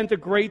Lord sent a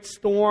great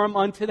storm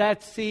unto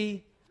that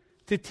sea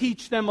to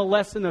teach them a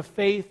lesson of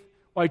faith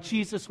while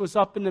Jesus was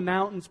up in the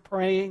mountains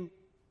praying.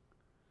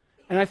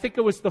 And I think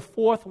it was the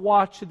fourth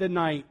watch of the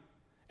night.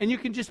 And you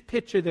can just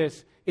picture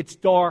this. It's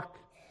dark.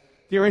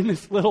 They're in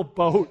this little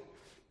boat.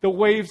 The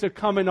waves are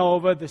coming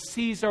over. The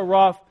seas are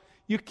rough.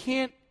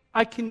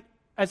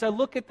 As I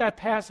look at that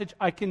passage,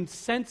 I can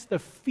sense the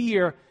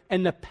fear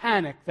and the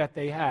panic that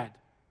they had.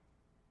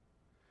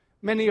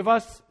 Many of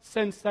us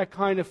sense that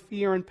kind of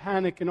fear and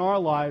panic in our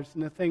lives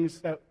and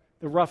the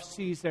rough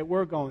seas that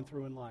we're going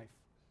through in life.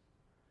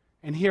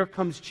 And here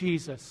comes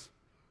Jesus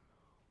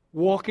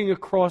walking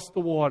across the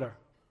water.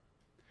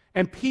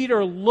 And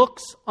Peter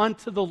looks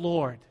unto the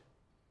Lord.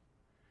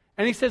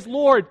 And he says,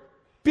 Lord,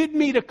 bid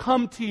me to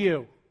come to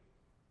you.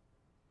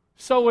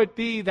 So it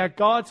be that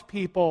God's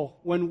people,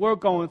 when we're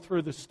going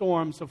through the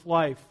storms of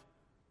life,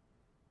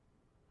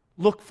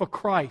 look for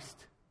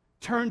Christ.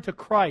 Turn to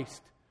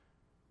Christ.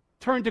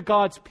 Turn to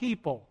God's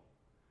people.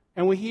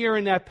 And we hear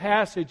in that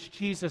passage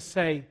Jesus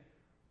say,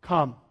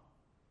 come.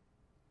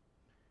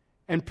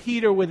 And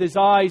Peter, with his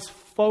eyes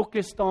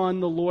focused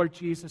on the Lord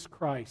Jesus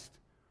Christ,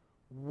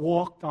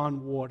 walked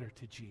on water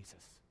to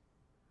Jesus.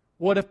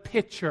 What a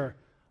picture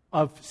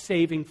of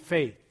saving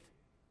faith.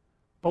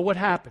 But what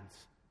happens?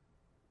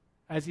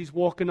 As he's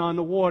walking on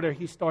the water,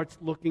 he starts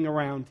looking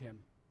around him.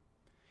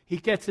 He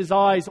gets his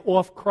eyes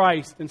off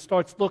Christ and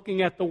starts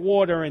looking at the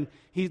water and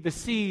the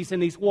seas,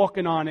 and he's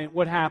walking on it.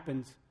 What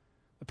happens?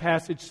 The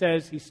passage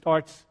says he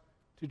starts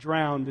to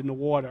drown in the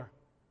water.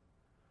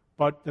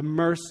 But the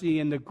mercy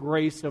and the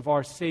grace of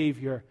our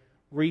Savior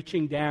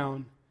reaching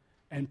down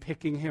and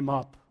picking him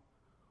up.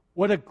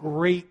 What a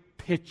great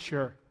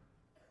picture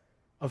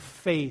of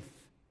faith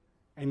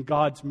and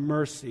God's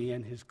mercy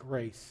and his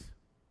grace.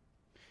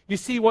 You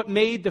see, what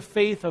made the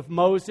faith of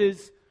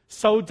Moses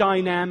so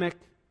dynamic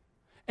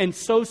and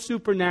so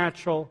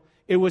supernatural,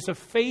 it was a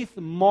faith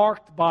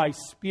marked by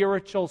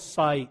spiritual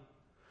sight,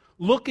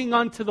 looking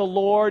unto the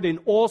Lord in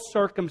all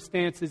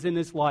circumstances in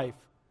his life.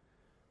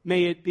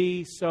 May it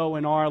be so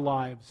in our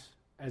lives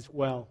as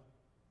well.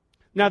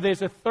 Now,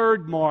 there's a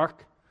third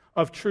mark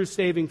of true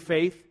saving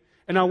faith,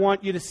 and I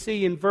want you to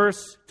see in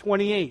verse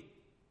 28.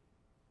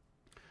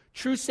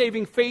 True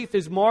saving faith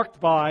is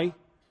marked by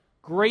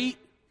great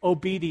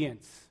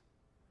obedience.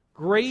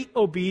 Great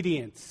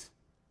obedience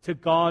to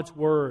God's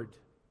word.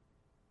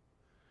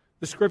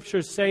 The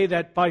scriptures say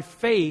that by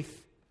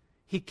faith,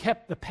 he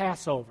kept the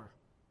Passover.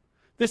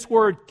 This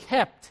word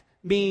kept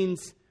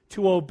means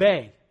to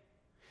obey.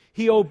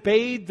 He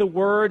obeyed the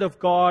word of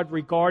God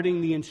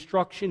regarding the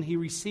instruction he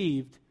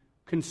received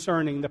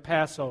concerning the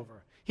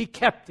Passover. He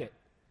kept it.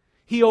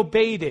 He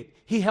obeyed it.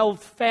 He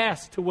held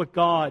fast to what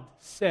God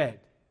said.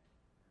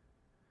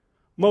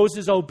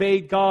 Moses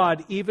obeyed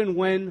God even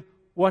when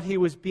what he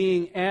was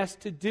being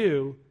asked to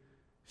do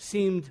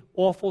seemed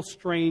awful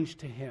strange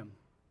to him.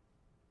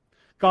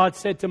 God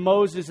said to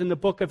Moses in the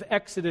book of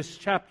Exodus,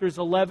 chapters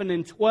 11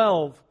 and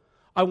 12,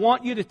 I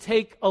want you to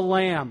take a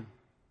lamb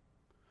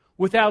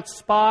without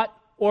spot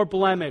or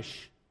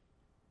blemish,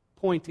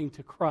 pointing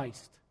to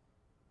Christ,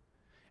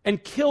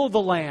 and kill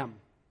the lamb,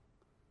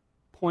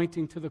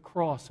 pointing to the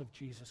cross of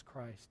Jesus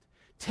Christ.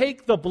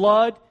 Take the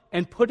blood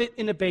and put it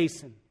in a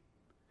basin.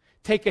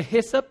 Take a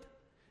hyssop,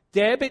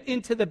 dab it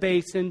into the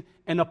basin,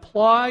 and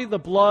apply the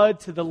blood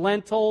to the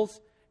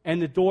lintels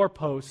and the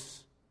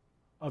doorposts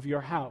of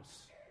your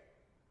house.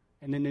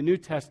 And in the New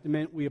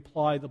Testament, we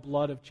apply the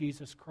blood of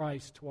Jesus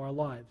Christ to our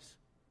lives.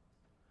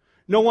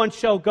 No one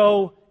shall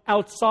go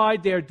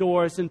outside their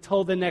doors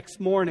until the next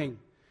morning.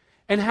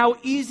 And how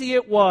easy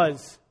it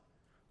was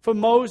for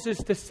Moses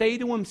to say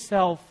to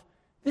himself,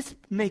 this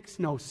makes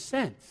no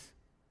sense.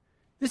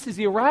 This is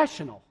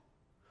irrational.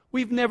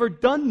 We've never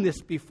done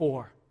this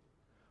before.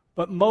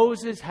 But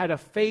Moses had a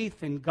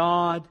faith in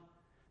God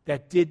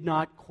that did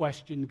not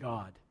question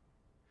God.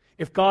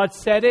 If God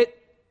said it,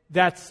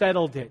 that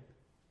settled it.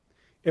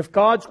 If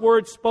God's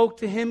word spoke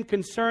to him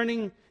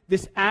concerning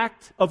this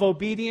act of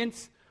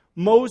obedience,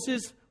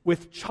 Moses,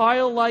 with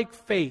childlike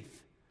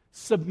faith,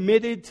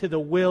 submitted to the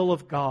will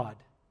of God.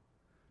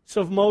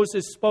 So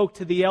Moses spoke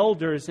to the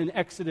elders in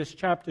Exodus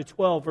chapter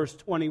 12, verse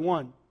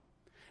 21,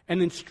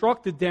 and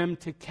instructed them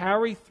to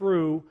carry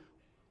through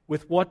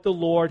with what the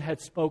Lord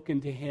had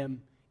spoken to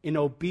him in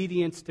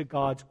obedience to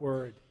God's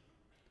word.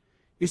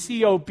 You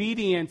see,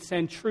 obedience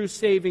and true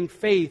saving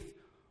faith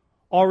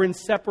are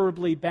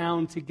inseparably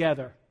bound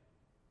together.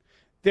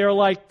 They're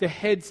like the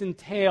heads and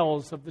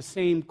tails of the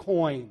same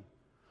coin.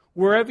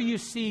 Wherever you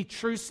see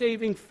true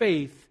saving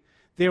faith,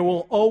 there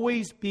will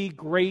always be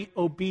great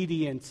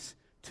obedience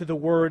to the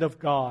Word of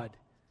God.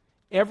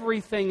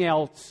 Everything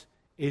else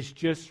is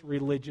just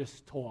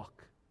religious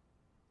talk.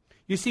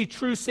 You see,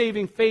 true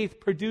saving faith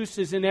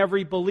produces in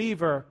every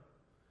believer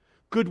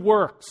good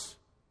works,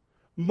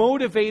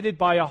 motivated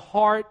by a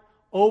heart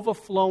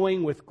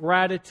overflowing with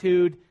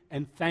gratitude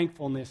and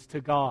thankfulness to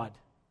God.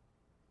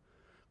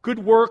 Good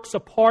works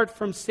apart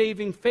from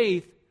saving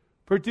faith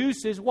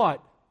produces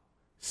what?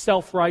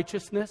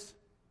 Self-righteousness,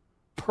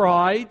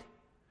 pride.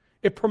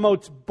 It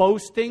promotes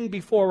boasting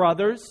before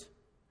others.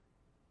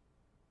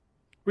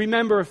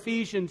 Remember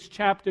Ephesians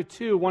chapter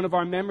 2, one of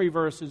our memory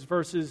verses,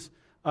 verses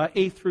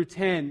 8 through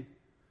 10.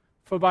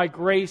 For by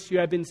grace you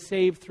have been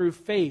saved through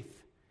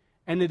faith,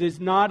 and it is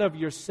not of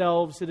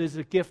yourselves, it is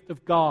a gift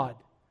of God,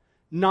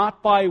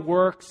 not by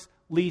works,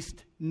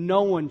 lest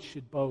no one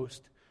should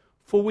boast.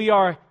 For we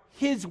are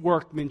His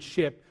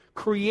workmanship,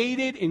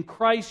 created in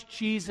Christ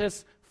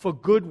Jesus for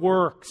good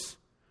works,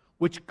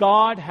 which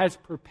God has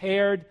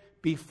prepared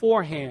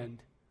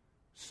beforehand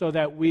so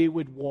that we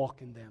would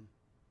walk in them.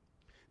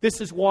 This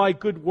is why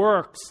good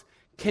works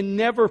can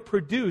never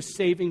produce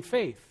saving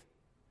faith.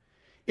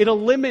 It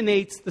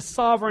eliminates the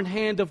sovereign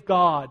hand of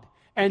God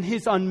and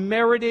His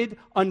unmerited,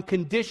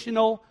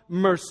 unconditional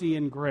mercy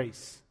and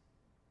grace.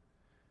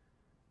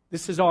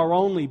 This is our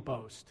only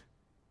boast.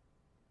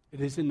 It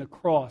is in the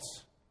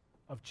cross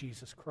of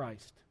Jesus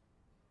Christ.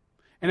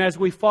 And as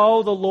we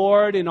follow the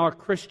Lord in our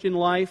Christian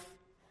life,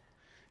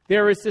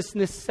 there is this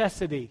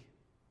necessity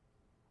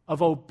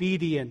of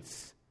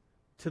obedience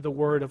to the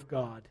Word of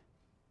God.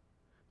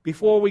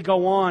 Before we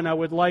go on, I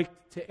would like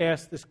to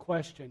ask this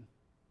question.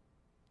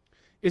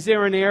 Is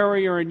there an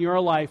area in your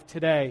life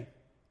today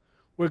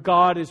where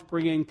God is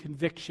bringing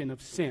conviction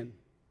of sin?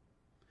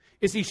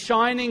 Is He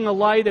shining a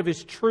light of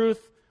His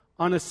truth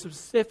on a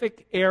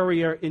specific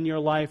area in your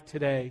life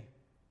today?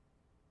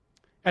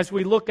 As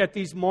we look at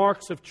these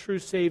marks of true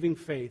saving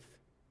faith,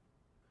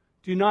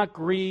 do not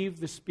grieve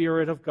the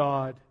Spirit of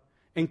God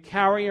and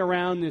carry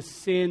around this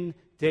sin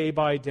day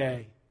by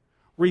day.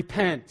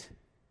 Repent,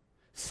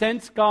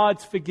 sense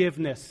God's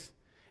forgiveness,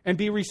 and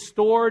be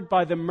restored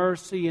by the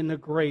mercy and the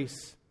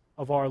grace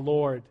of our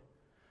Lord.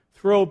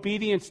 Through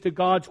obedience to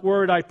God's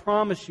Word, I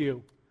promise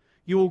you,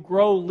 you will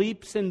grow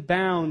leaps and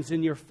bounds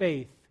in your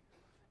faith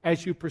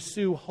as you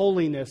pursue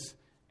holiness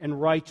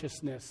and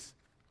righteousness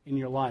in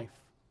your life.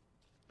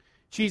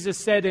 Jesus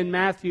said in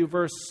Matthew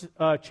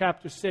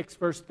chapter 6,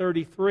 verse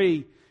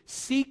 33,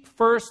 "Seek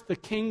first the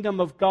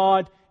kingdom of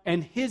God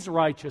and His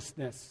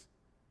righteousness,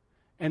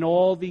 and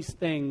all these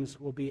things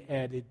will be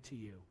added to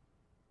you."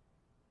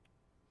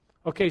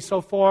 Okay,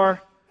 so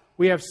far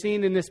we have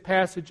seen in this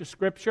passage of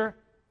Scripture,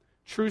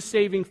 true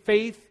saving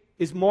faith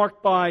is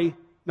marked by,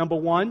 number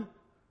one,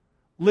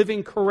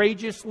 living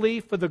courageously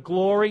for the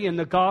glory and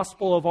the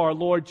gospel of our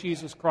Lord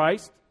Jesus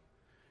Christ.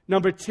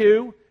 Number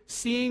two,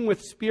 seeing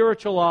with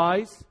spiritual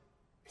eyes,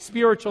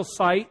 spiritual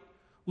sight,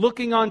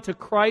 looking unto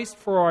Christ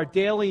for our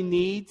daily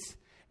needs,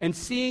 and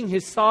seeing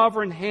His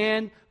sovereign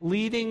hand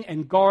leading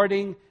and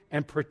guarding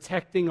and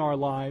protecting our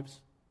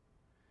lives.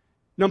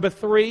 Number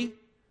three,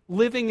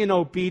 living in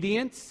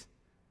obedience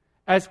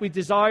as we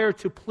desire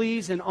to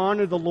please and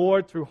honor the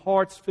Lord through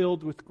hearts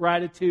filled with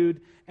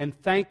gratitude and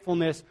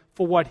thankfulness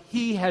for what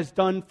He has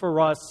done for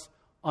us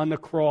on the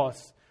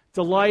cross,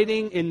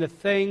 delighting in the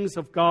things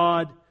of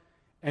God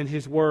and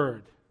His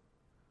Word.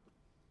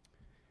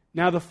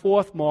 Now, the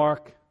fourth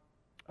mark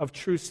of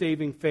true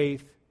saving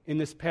faith in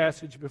this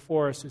passage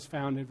before us is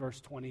found in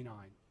verse 29.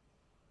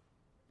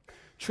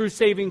 True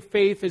saving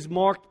faith is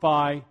marked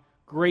by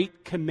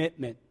great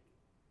commitment.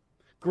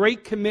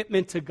 Great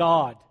commitment to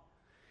God.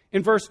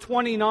 In verse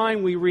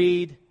 29 we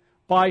read,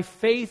 "By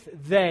faith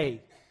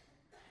they."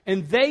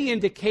 And they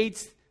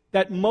indicates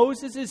that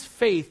Moses'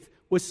 faith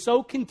was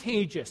so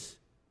contagious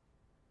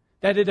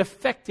that it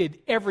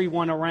affected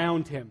everyone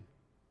around him.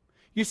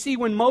 You see,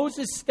 when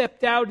Moses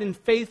stepped out in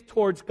faith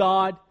towards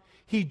God,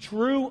 he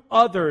drew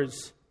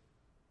others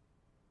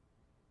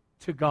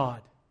to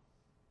God.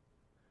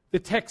 The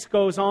text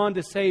goes on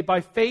to say,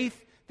 by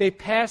faith they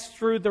passed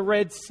through the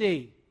Red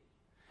Sea,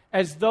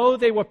 as though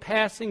they were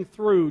passing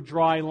through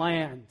dry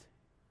land.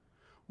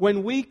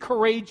 When we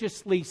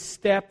courageously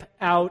step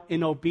out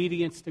in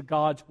obedience to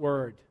God's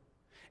Word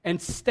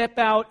and step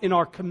out in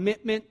our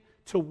commitment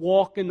to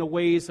walk in the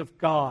ways of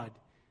God,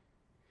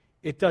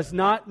 it does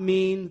not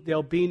mean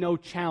there'll be no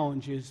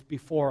challenges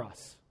before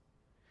us.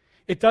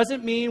 It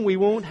doesn't mean we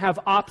won't have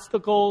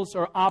obstacles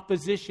or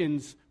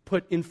oppositions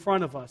put in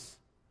front of us.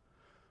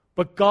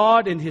 But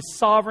God in His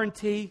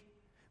sovereignty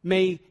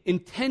may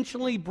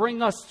intentionally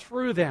bring us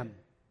through them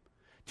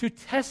to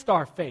test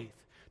our faith,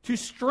 to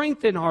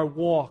strengthen our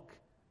walk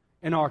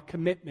and our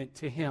commitment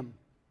to Him.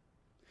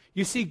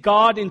 You see,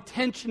 God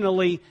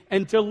intentionally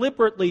and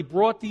deliberately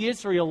brought the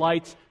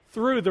Israelites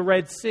through the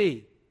Red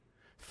Sea,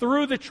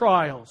 through the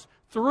trials,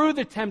 through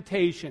the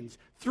temptations,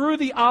 through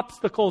the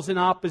obstacles and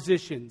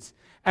oppositions,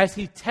 as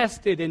He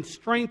tested and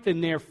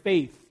strengthened their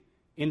faith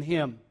in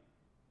Him.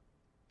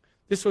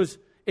 This was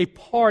a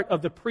part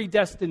of the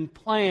predestined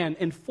plan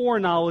and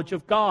foreknowledge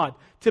of God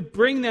to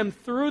bring them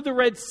through the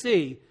Red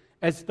Sea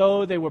as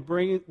though they were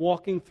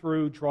walking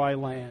through dry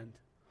land.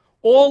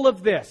 All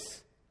of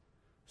this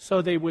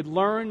so they would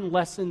learn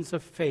lessons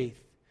of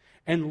faith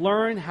and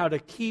learn how to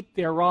keep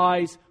their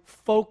eyes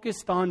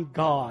focused on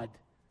God,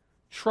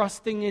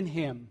 trusting in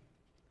Him,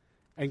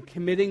 and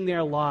committing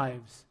their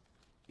lives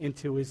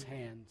into His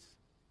hands.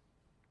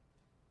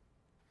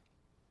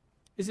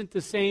 Isn't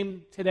the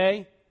same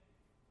today?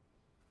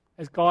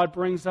 As God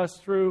brings us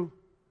through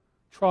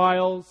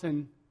trials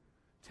and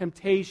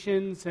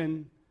temptations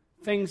and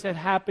things that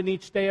happen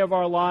each day of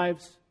our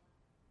lives.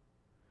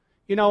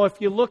 You know,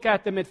 if you look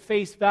at them at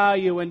face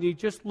value and you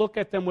just look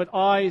at them with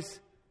eyes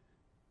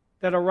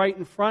that are right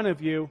in front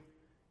of you,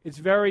 it's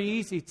very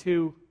easy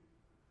to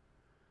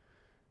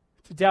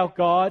doubt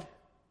God,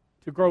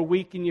 to grow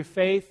weak in your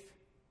faith.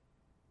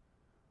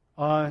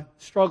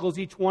 Struggles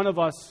each one of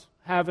us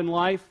have in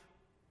life,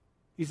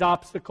 these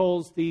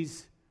obstacles,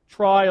 these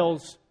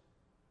trials,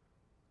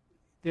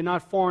 they're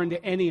not foreign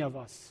to any of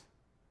us.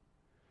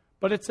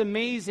 But it's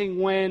amazing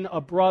when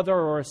a brother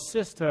or a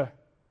sister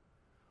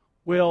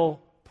will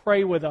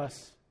pray with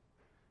us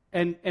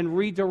and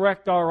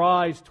redirect our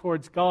eyes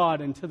towards God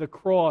and to the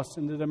cross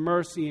and to the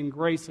mercy and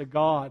grace of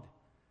God.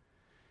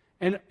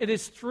 And it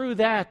is through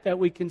that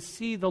we can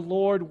see the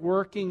Lord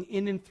working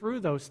in and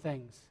through those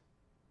things.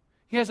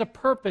 He has a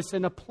purpose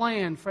and a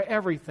plan for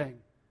everything.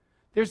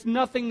 There's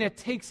nothing that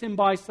takes Him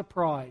by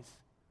surprise.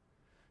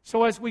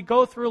 So as we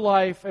go through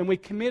life and we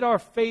commit our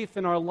faith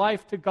and our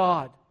life to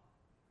God,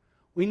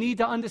 we need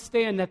to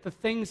understand that the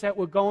things that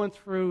we're going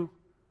through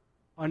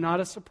are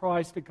not a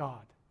surprise to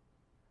God.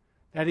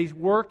 That He's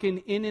working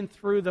in and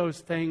through those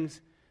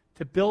things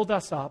to build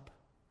us up,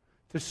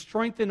 to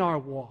strengthen our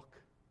walk,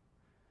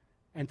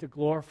 and to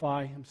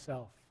glorify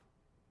Himself.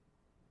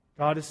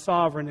 God is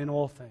sovereign in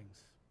all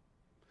things.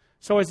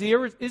 So as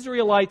the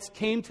Israelites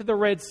came to the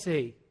Red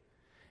Sea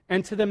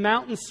and to the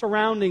mountains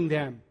surrounding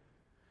them,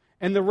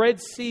 and the Red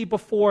Sea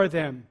before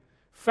them,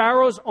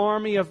 Pharaoh's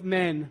army of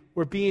men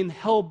were being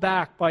held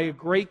back by a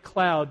great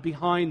cloud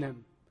behind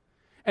them.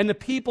 And the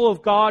people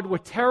of God were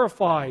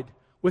terrified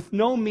with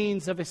no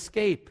means of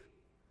escape.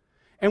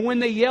 And when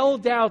they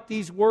yelled out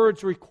these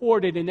words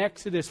recorded in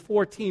Exodus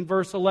 14,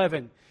 verse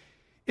 11,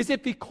 "Is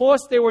it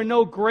because there were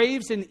no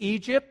graves in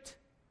Egypt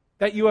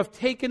that you have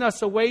taken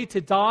us away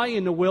to die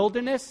in the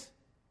wilderness?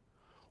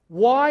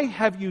 Why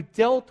have you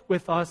dealt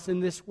with us in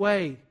this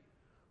way,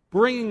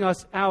 bringing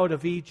us out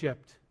of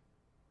Egypt?"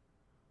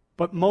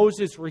 But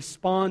Moses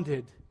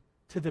responded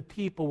to the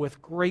people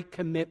with great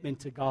commitment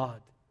to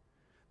God.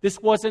 This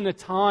wasn't a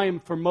time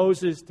for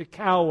Moses to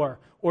cower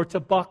or to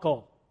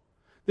buckle.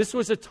 This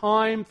was a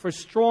time for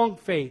strong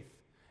faith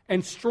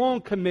and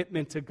strong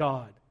commitment to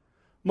God.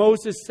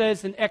 Moses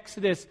says in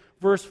Exodus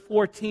verse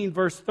 14,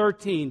 verse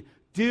 13,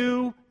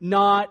 "Do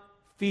not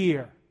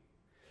fear.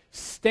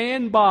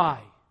 Stand by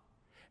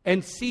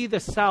and see the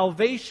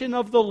salvation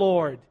of the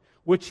Lord,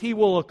 which He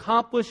will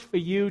accomplish for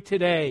you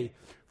today.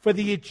 For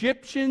the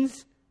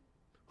Egyptians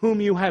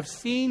whom you have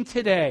seen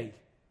today,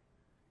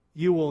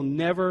 you will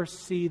never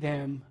see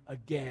them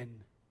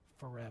again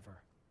forever."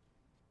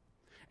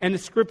 And the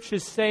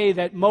scriptures say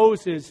that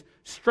Moses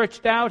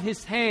stretched out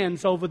his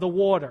hands over the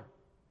water,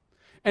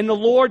 and the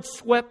Lord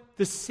swept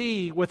the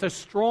sea with a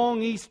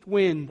strong east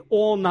wind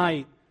all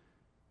night,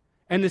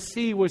 and the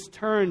sea was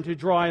turned to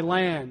dry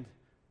land,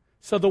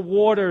 so the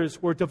waters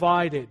were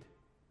divided.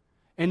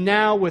 And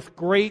now with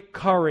great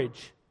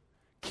courage,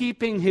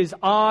 keeping his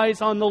eyes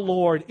on the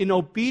Lord, in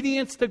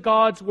obedience to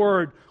God's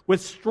word,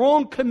 with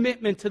strong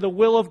commitment to the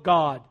will of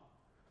God,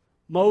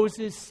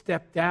 Moses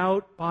stepped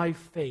out by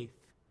faith,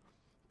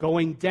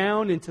 going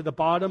down into the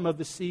bottom of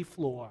the sea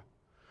floor,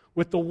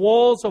 with the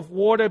walls of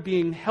water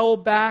being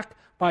held back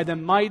by the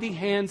mighty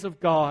hands of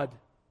God.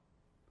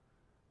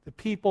 The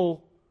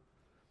people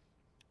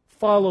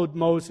followed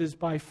Moses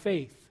by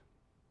faith,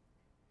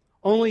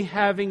 only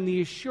having the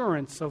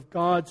assurance of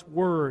God's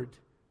word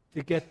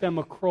to get them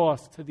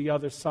across to the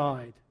other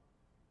side.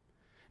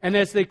 And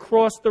as they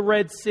crossed the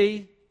Red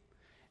Sea,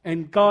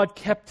 and God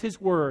kept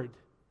His word,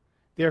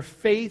 their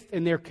faith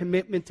and their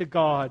commitment to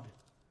God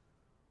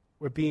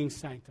were being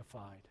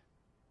sanctified.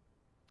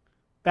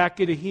 Back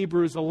into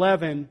Hebrews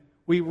 11,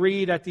 we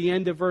read at the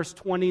end of verse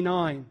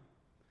 29,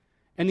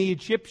 "And the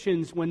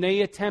Egyptians, when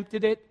they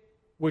attempted it,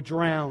 were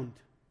drowned."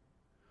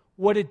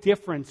 What a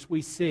difference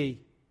we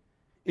see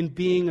in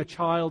being a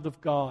child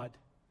of God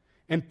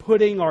and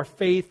putting our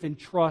faith and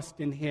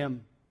trust in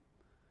Him.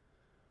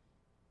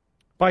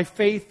 By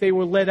faith, they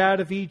were led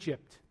out of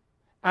Egypt,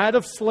 out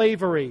of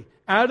slavery,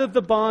 out of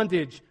the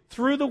bondage,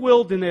 through the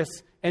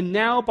wilderness, and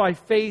now by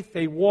faith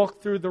they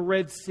walked through the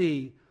Red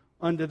Sea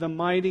under the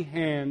mighty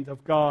hand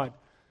of God.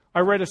 I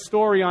read a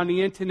story on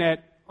the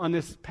internet on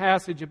this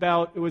passage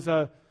about, it was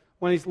one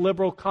of these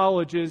liberal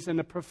colleges, and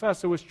the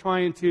professor was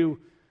trying to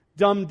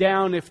dumb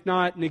down, if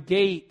not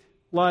negate,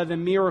 a lot of the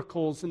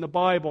miracles in the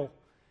Bible.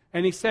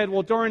 And he said,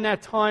 well, during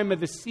that time of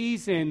the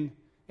season,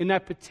 in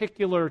that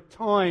particular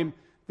time,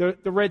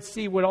 the Red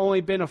Sea would only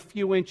been a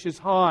few inches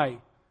high.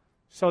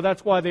 So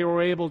that's why they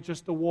were able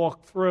just to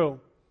walk through.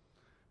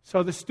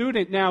 So the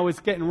student now is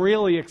getting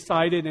really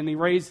excited, and he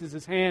raises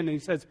his hand and he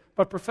says,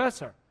 "But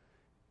Professor,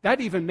 that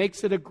even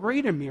makes it a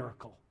greater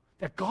miracle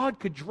that God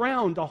could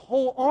drown the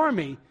whole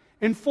army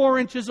in 4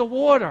 inches of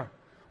water.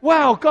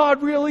 Wow,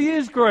 God really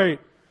is great."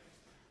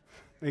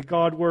 May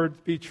God's words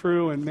be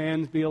true and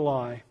man's be a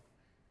lie.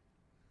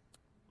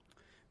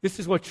 This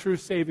is what true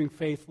saving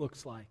faith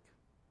looks like.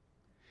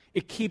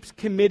 It keeps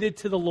committed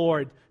to the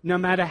Lord, no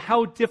matter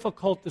how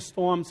difficult the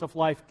storms of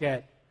life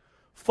get,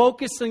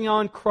 focusing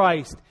on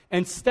Christ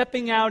and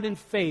stepping out in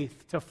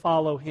faith to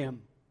follow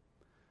Him.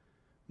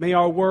 May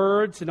our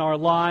words and our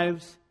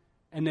lives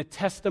and the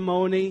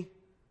testimony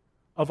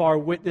of our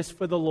witness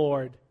for the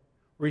Lord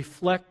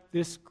reflect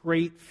this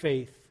great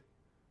faith.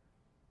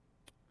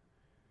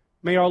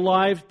 May our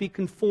lives be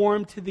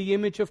conformed to the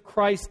image of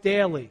Christ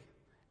daily,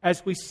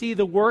 as we see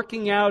the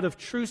working out of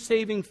true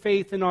saving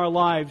faith in our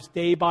lives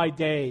day by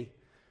day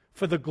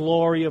for the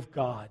glory of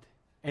God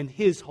and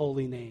His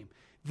holy name.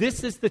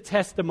 This is the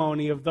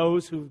testimony of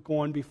those who have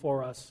gone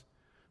before us,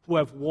 who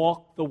have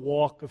walked the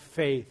walk of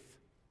faith.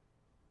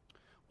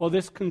 Well,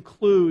 this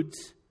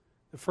concludes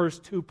the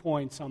first 2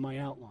 points on my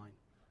outline,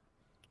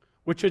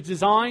 which are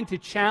designed to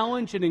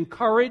challenge and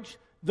encourage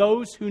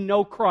those who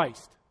know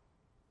Christ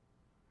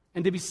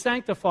and to be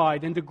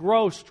sanctified and to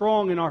grow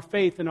strong in our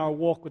faith and our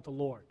walk with the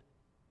Lord.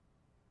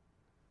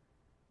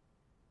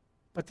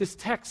 But this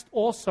text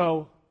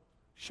also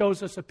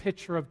shows us a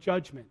picture of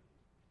judgment.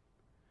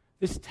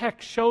 This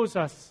text shows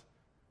us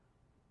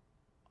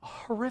a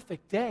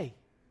horrific day.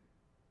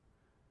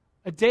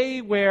 A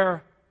day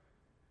where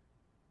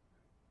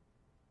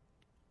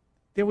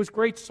there was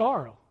great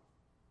sorrow,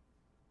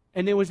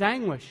 and there was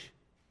anguish,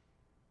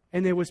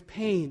 and there was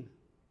pain.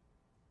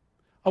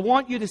 I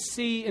want you to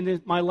see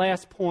in my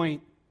last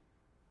point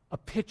a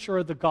picture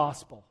of the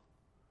gospel.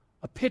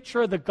 A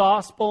picture of the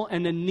gospel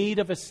and the need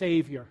of a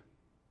Savior.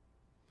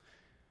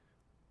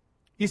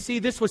 You see,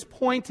 this was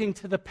pointing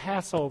to the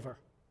Passover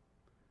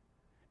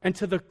and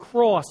to the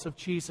cross of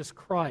Jesus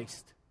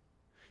Christ.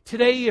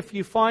 Today, if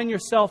you find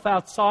yourself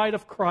outside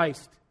of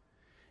Christ,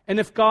 and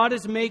if God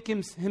is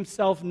making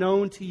Himself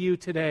known to you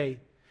today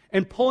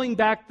and pulling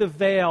back the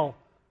veil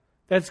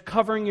that's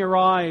covering your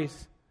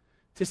eyes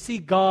to see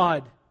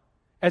God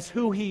as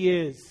who He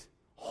is,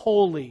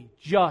 holy,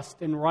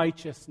 just, and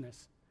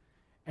righteousness,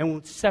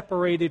 and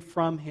separated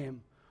from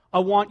Him, I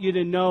want you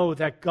to know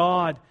that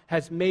God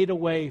has made a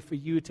way for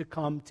you to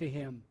come to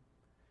Him.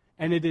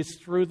 And it is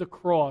through the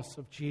cross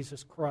of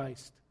Jesus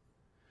Christ.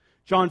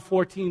 John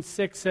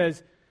 14:6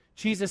 says,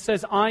 Jesus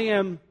says, "I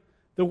am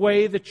the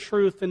way, the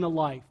truth, and the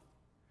life.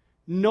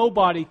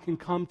 Nobody can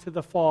come to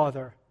the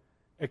Father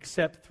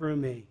except through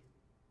me."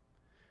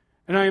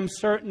 And I am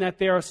certain that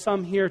there are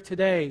some here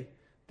today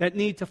that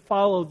need to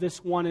follow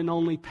this one and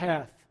only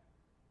path,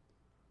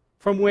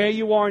 from where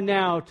you are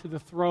now to the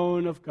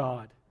throne of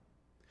God.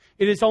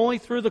 It is only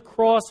through the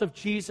cross of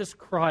Jesus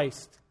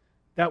Christ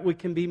that we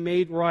can be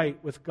made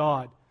right with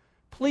God.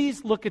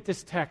 Please look at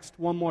this text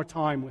one more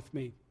time with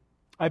me,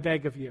 I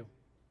beg of you.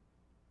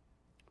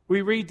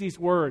 We read these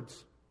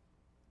words.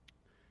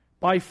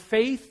 By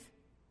faith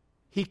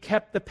He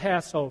kept the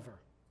Passover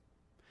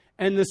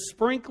and the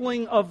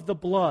sprinkling of the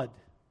blood,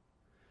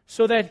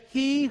 so that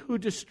He who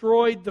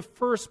destroyed the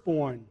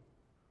firstborn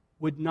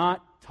would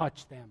not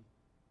touch them.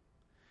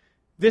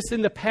 This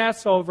in the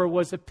Passover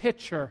was a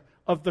picture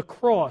of the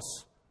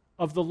cross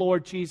of the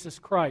Lord Jesus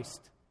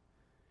Christ.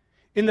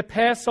 In the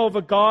Passover,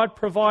 God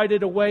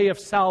provided a way of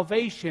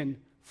salvation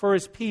for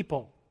His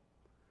people.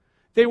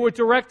 They were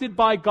directed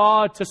by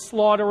God to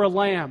slaughter a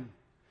lamb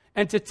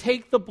and to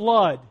take the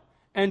blood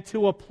and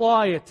to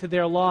apply it to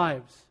their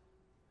lives.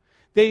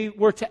 They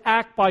were to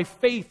act by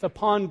faith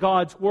upon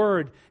God's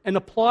word and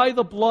apply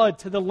the blood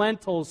to the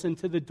lintels and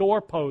to the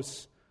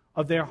doorposts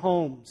of their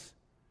homes.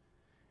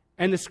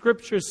 And the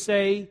scriptures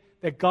say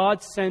that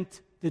God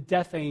sent the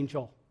death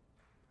angel.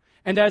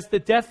 And as the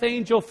death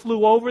angel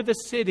flew over the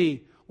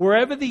city,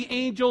 wherever the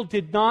angel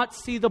did not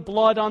see the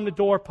blood on the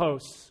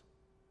doorposts,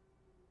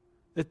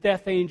 the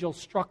death angel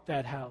struck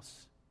that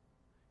house,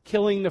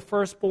 killing the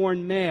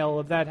firstborn male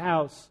of that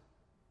house.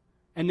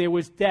 And there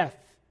was death,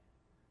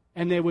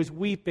 and there was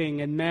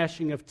weeping and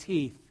gnashing of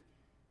teeth.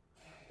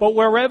 But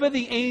wherever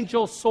the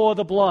angel saw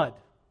the blood,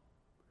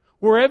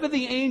 wherever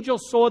the angel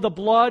saw the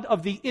blood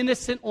of the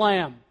innocent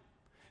lamb,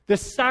 the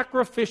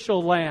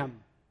sacrificial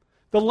lamb,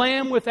 the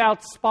lamb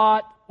without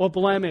spot or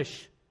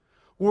blemish,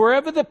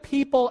 wherever the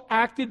people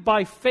acted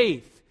by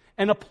faith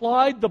and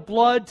applied the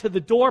blood to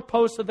the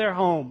doorposts of their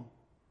home,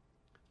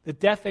 the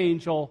death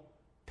angel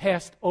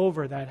passed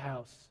over that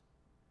house.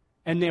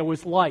 And there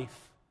was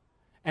life,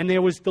 and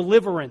there was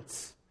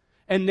deliverance,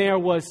 and there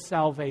was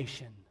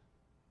salvation.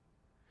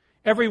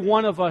 Every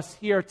one of us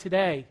here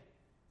today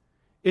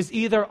is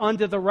either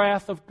under the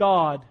wrath of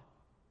God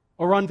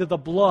or under the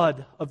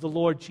blood of the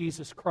Lord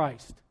Jesus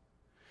Christ.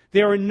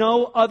 There are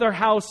no other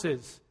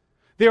houses.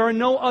 There are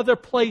no other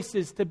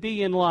places to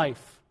be in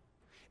life.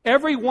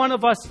 Every one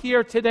of us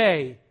here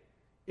today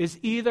is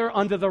either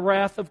under the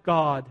wrath of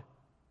God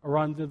or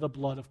under the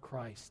blood of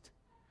Christ.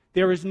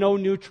 There is no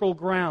neutral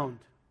ground.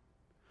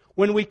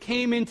 When we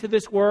came into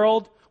this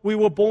world, we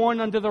were born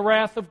under the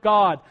wrath of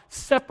God,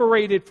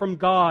 separated from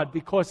God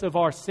because of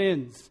our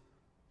sins.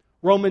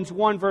 Romans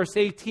 1 verse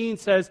 18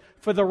 says,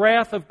 "For the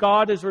wrath of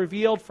God is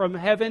revealed from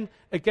heaven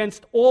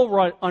against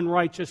all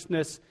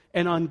unrighteousness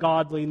and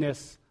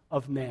ungodliness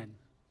of men."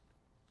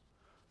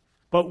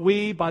 But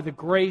we, by the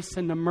grace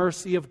and the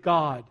mercy of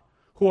God,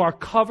 who are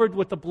covered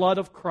with the blood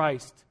of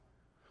Christ,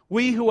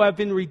 we who have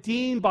been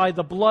redeemed by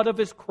the blood of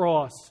His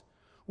cross,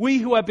 we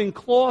who have been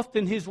clothed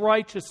in His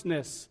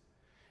righteousness,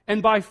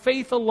 and by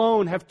faith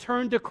alone have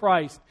turned to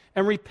Christ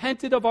and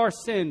repented of our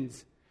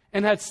sins,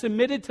 and had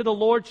submitted to the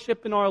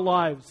Lordship in our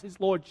lives,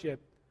 His Lordship,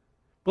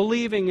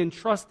 believing and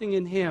trusting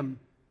in Him,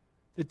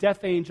 the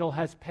death angel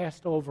has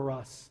passed over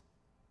us,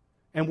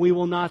 and we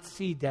will not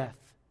see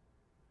death,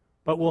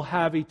 but will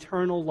have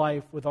eternal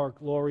life with our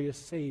glorious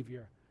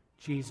Savior,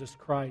 Jesus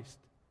Christ.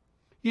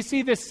 You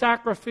see, this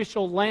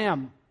sacrificial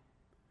lamb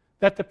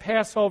that the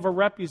Passover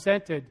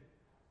represented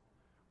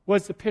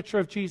was the picture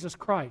of Jesus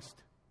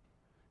Christ.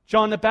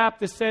 John the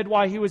Baptist said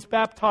while he was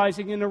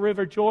baptizing in the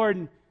river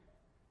Jordan,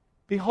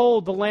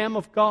 "Behold, the Lamb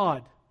of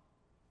God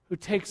who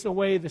takes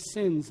away the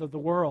sins of the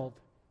world."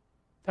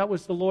 That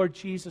was the Lord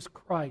Jesus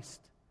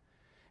Christ.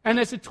 And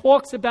as it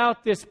talks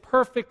about this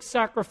perfect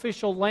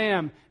sacrificial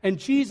lamb and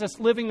Jesus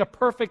living a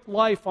perfect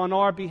life on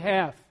our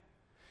behalf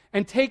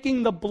and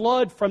taking the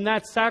blood from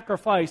that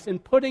sacrifice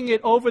and putting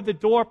it over the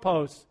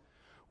doorpost,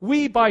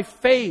 we by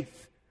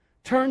faith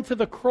turn to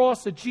the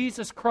cross of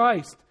Jesus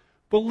Christ,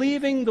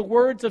 believing the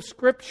words of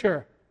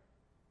Scripture,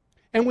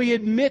 and we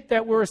admit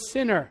that we're a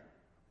sinner.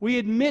 We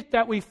admit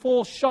that we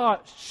fall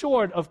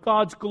short of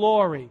God's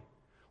glory.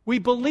 We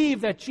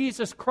believe that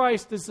Jesus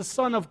Christ is the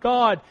Son of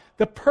God,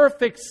 the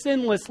perfect,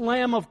 sinless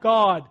Lamb of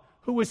God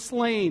who was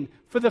slain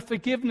for the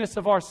forgiveness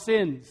of our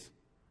sins.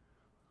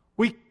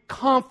 We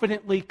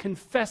confidently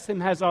confess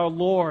Him as our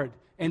Lord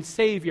and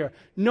Savior,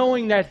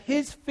 knowing that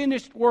His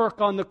finished work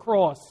on the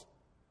cross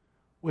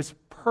was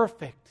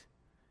perfect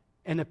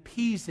and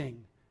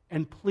appeasing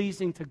and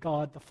pleasing to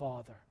God the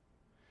Father.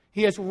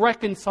 He has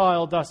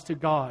reconciled us to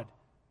God.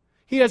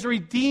 He has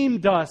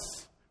redeemed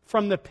us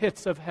from the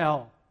pits of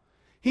hell.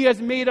 He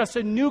has made us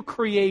a new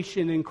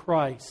creation in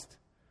Christ.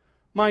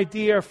 My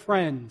dear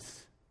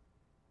friends,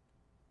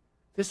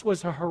 this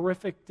was a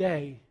horrific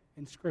day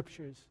in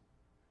Scriptures.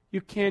 You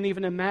can't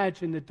even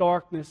imagine the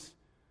darkness,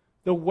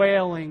 the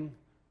wailing,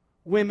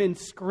 women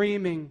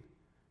screaming,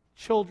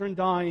 children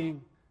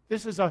dying.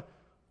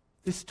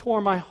 This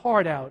tore my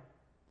heart out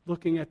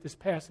looking at this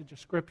passage of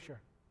Scripture.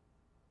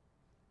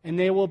 And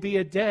there will be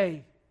a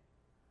day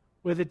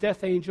where the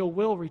death angel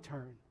will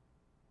return.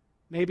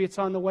 Maybe it's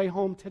on the way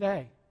home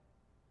today.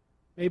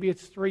 Maybe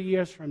it's 3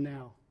 years from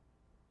now.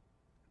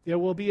 There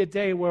will be a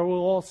day where we'll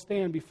all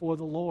stand before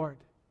the Lord.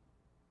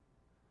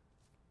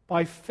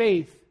 By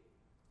faith,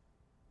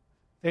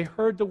 they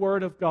heard the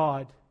word of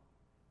God.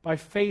 By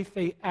faith,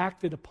 they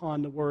acted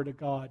upon the word of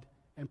God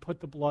and put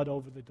the blood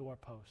over the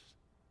doorpost.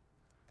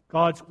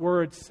 God's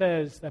word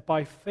says that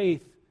by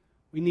faith,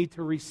 we need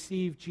to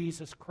receive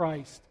Jesus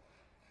Christ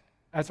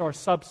as our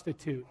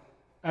substitute,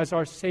 as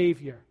our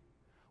Savior.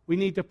 We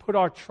need to put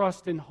our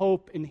trust and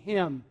hope in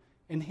Him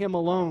and Him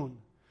alone.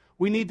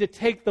 We need to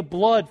take the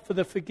blood for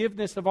the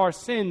forgiveness of our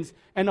sins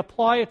and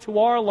apply it to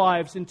our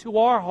lives and to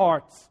our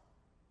hearts.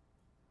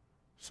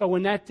 So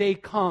when that day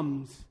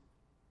comes,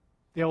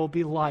 there will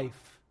be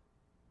life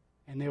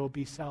and there will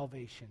be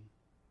salvation.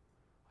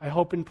 I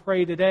hope and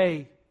pray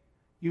today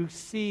you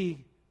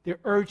see the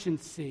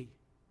urgency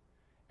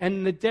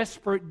and the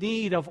desperate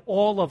need of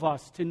all of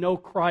us to know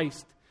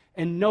Christ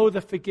and know the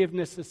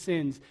forgiveness of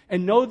sins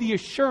and know the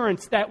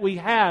assurance that we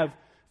have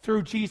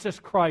through Jesus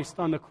Christ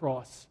on the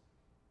cross.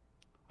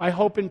 I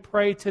hope and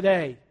pray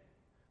today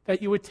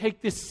that you would take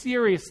this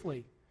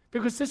seriously,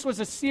 because this was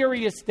a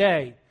serious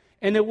day,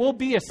 and it will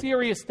be a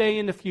serious day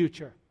in the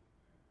future.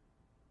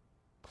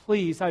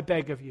 Please, I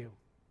beg of you,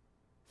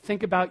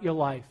 think about your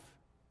life.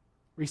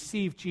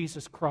 Receive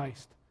Jesus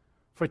Christ,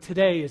 for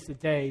today is the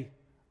day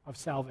of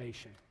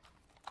salvation.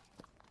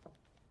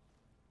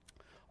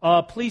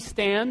 Please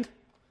stand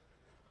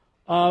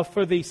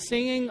for the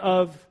singing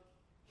of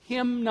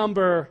hymn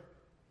number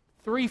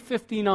 359.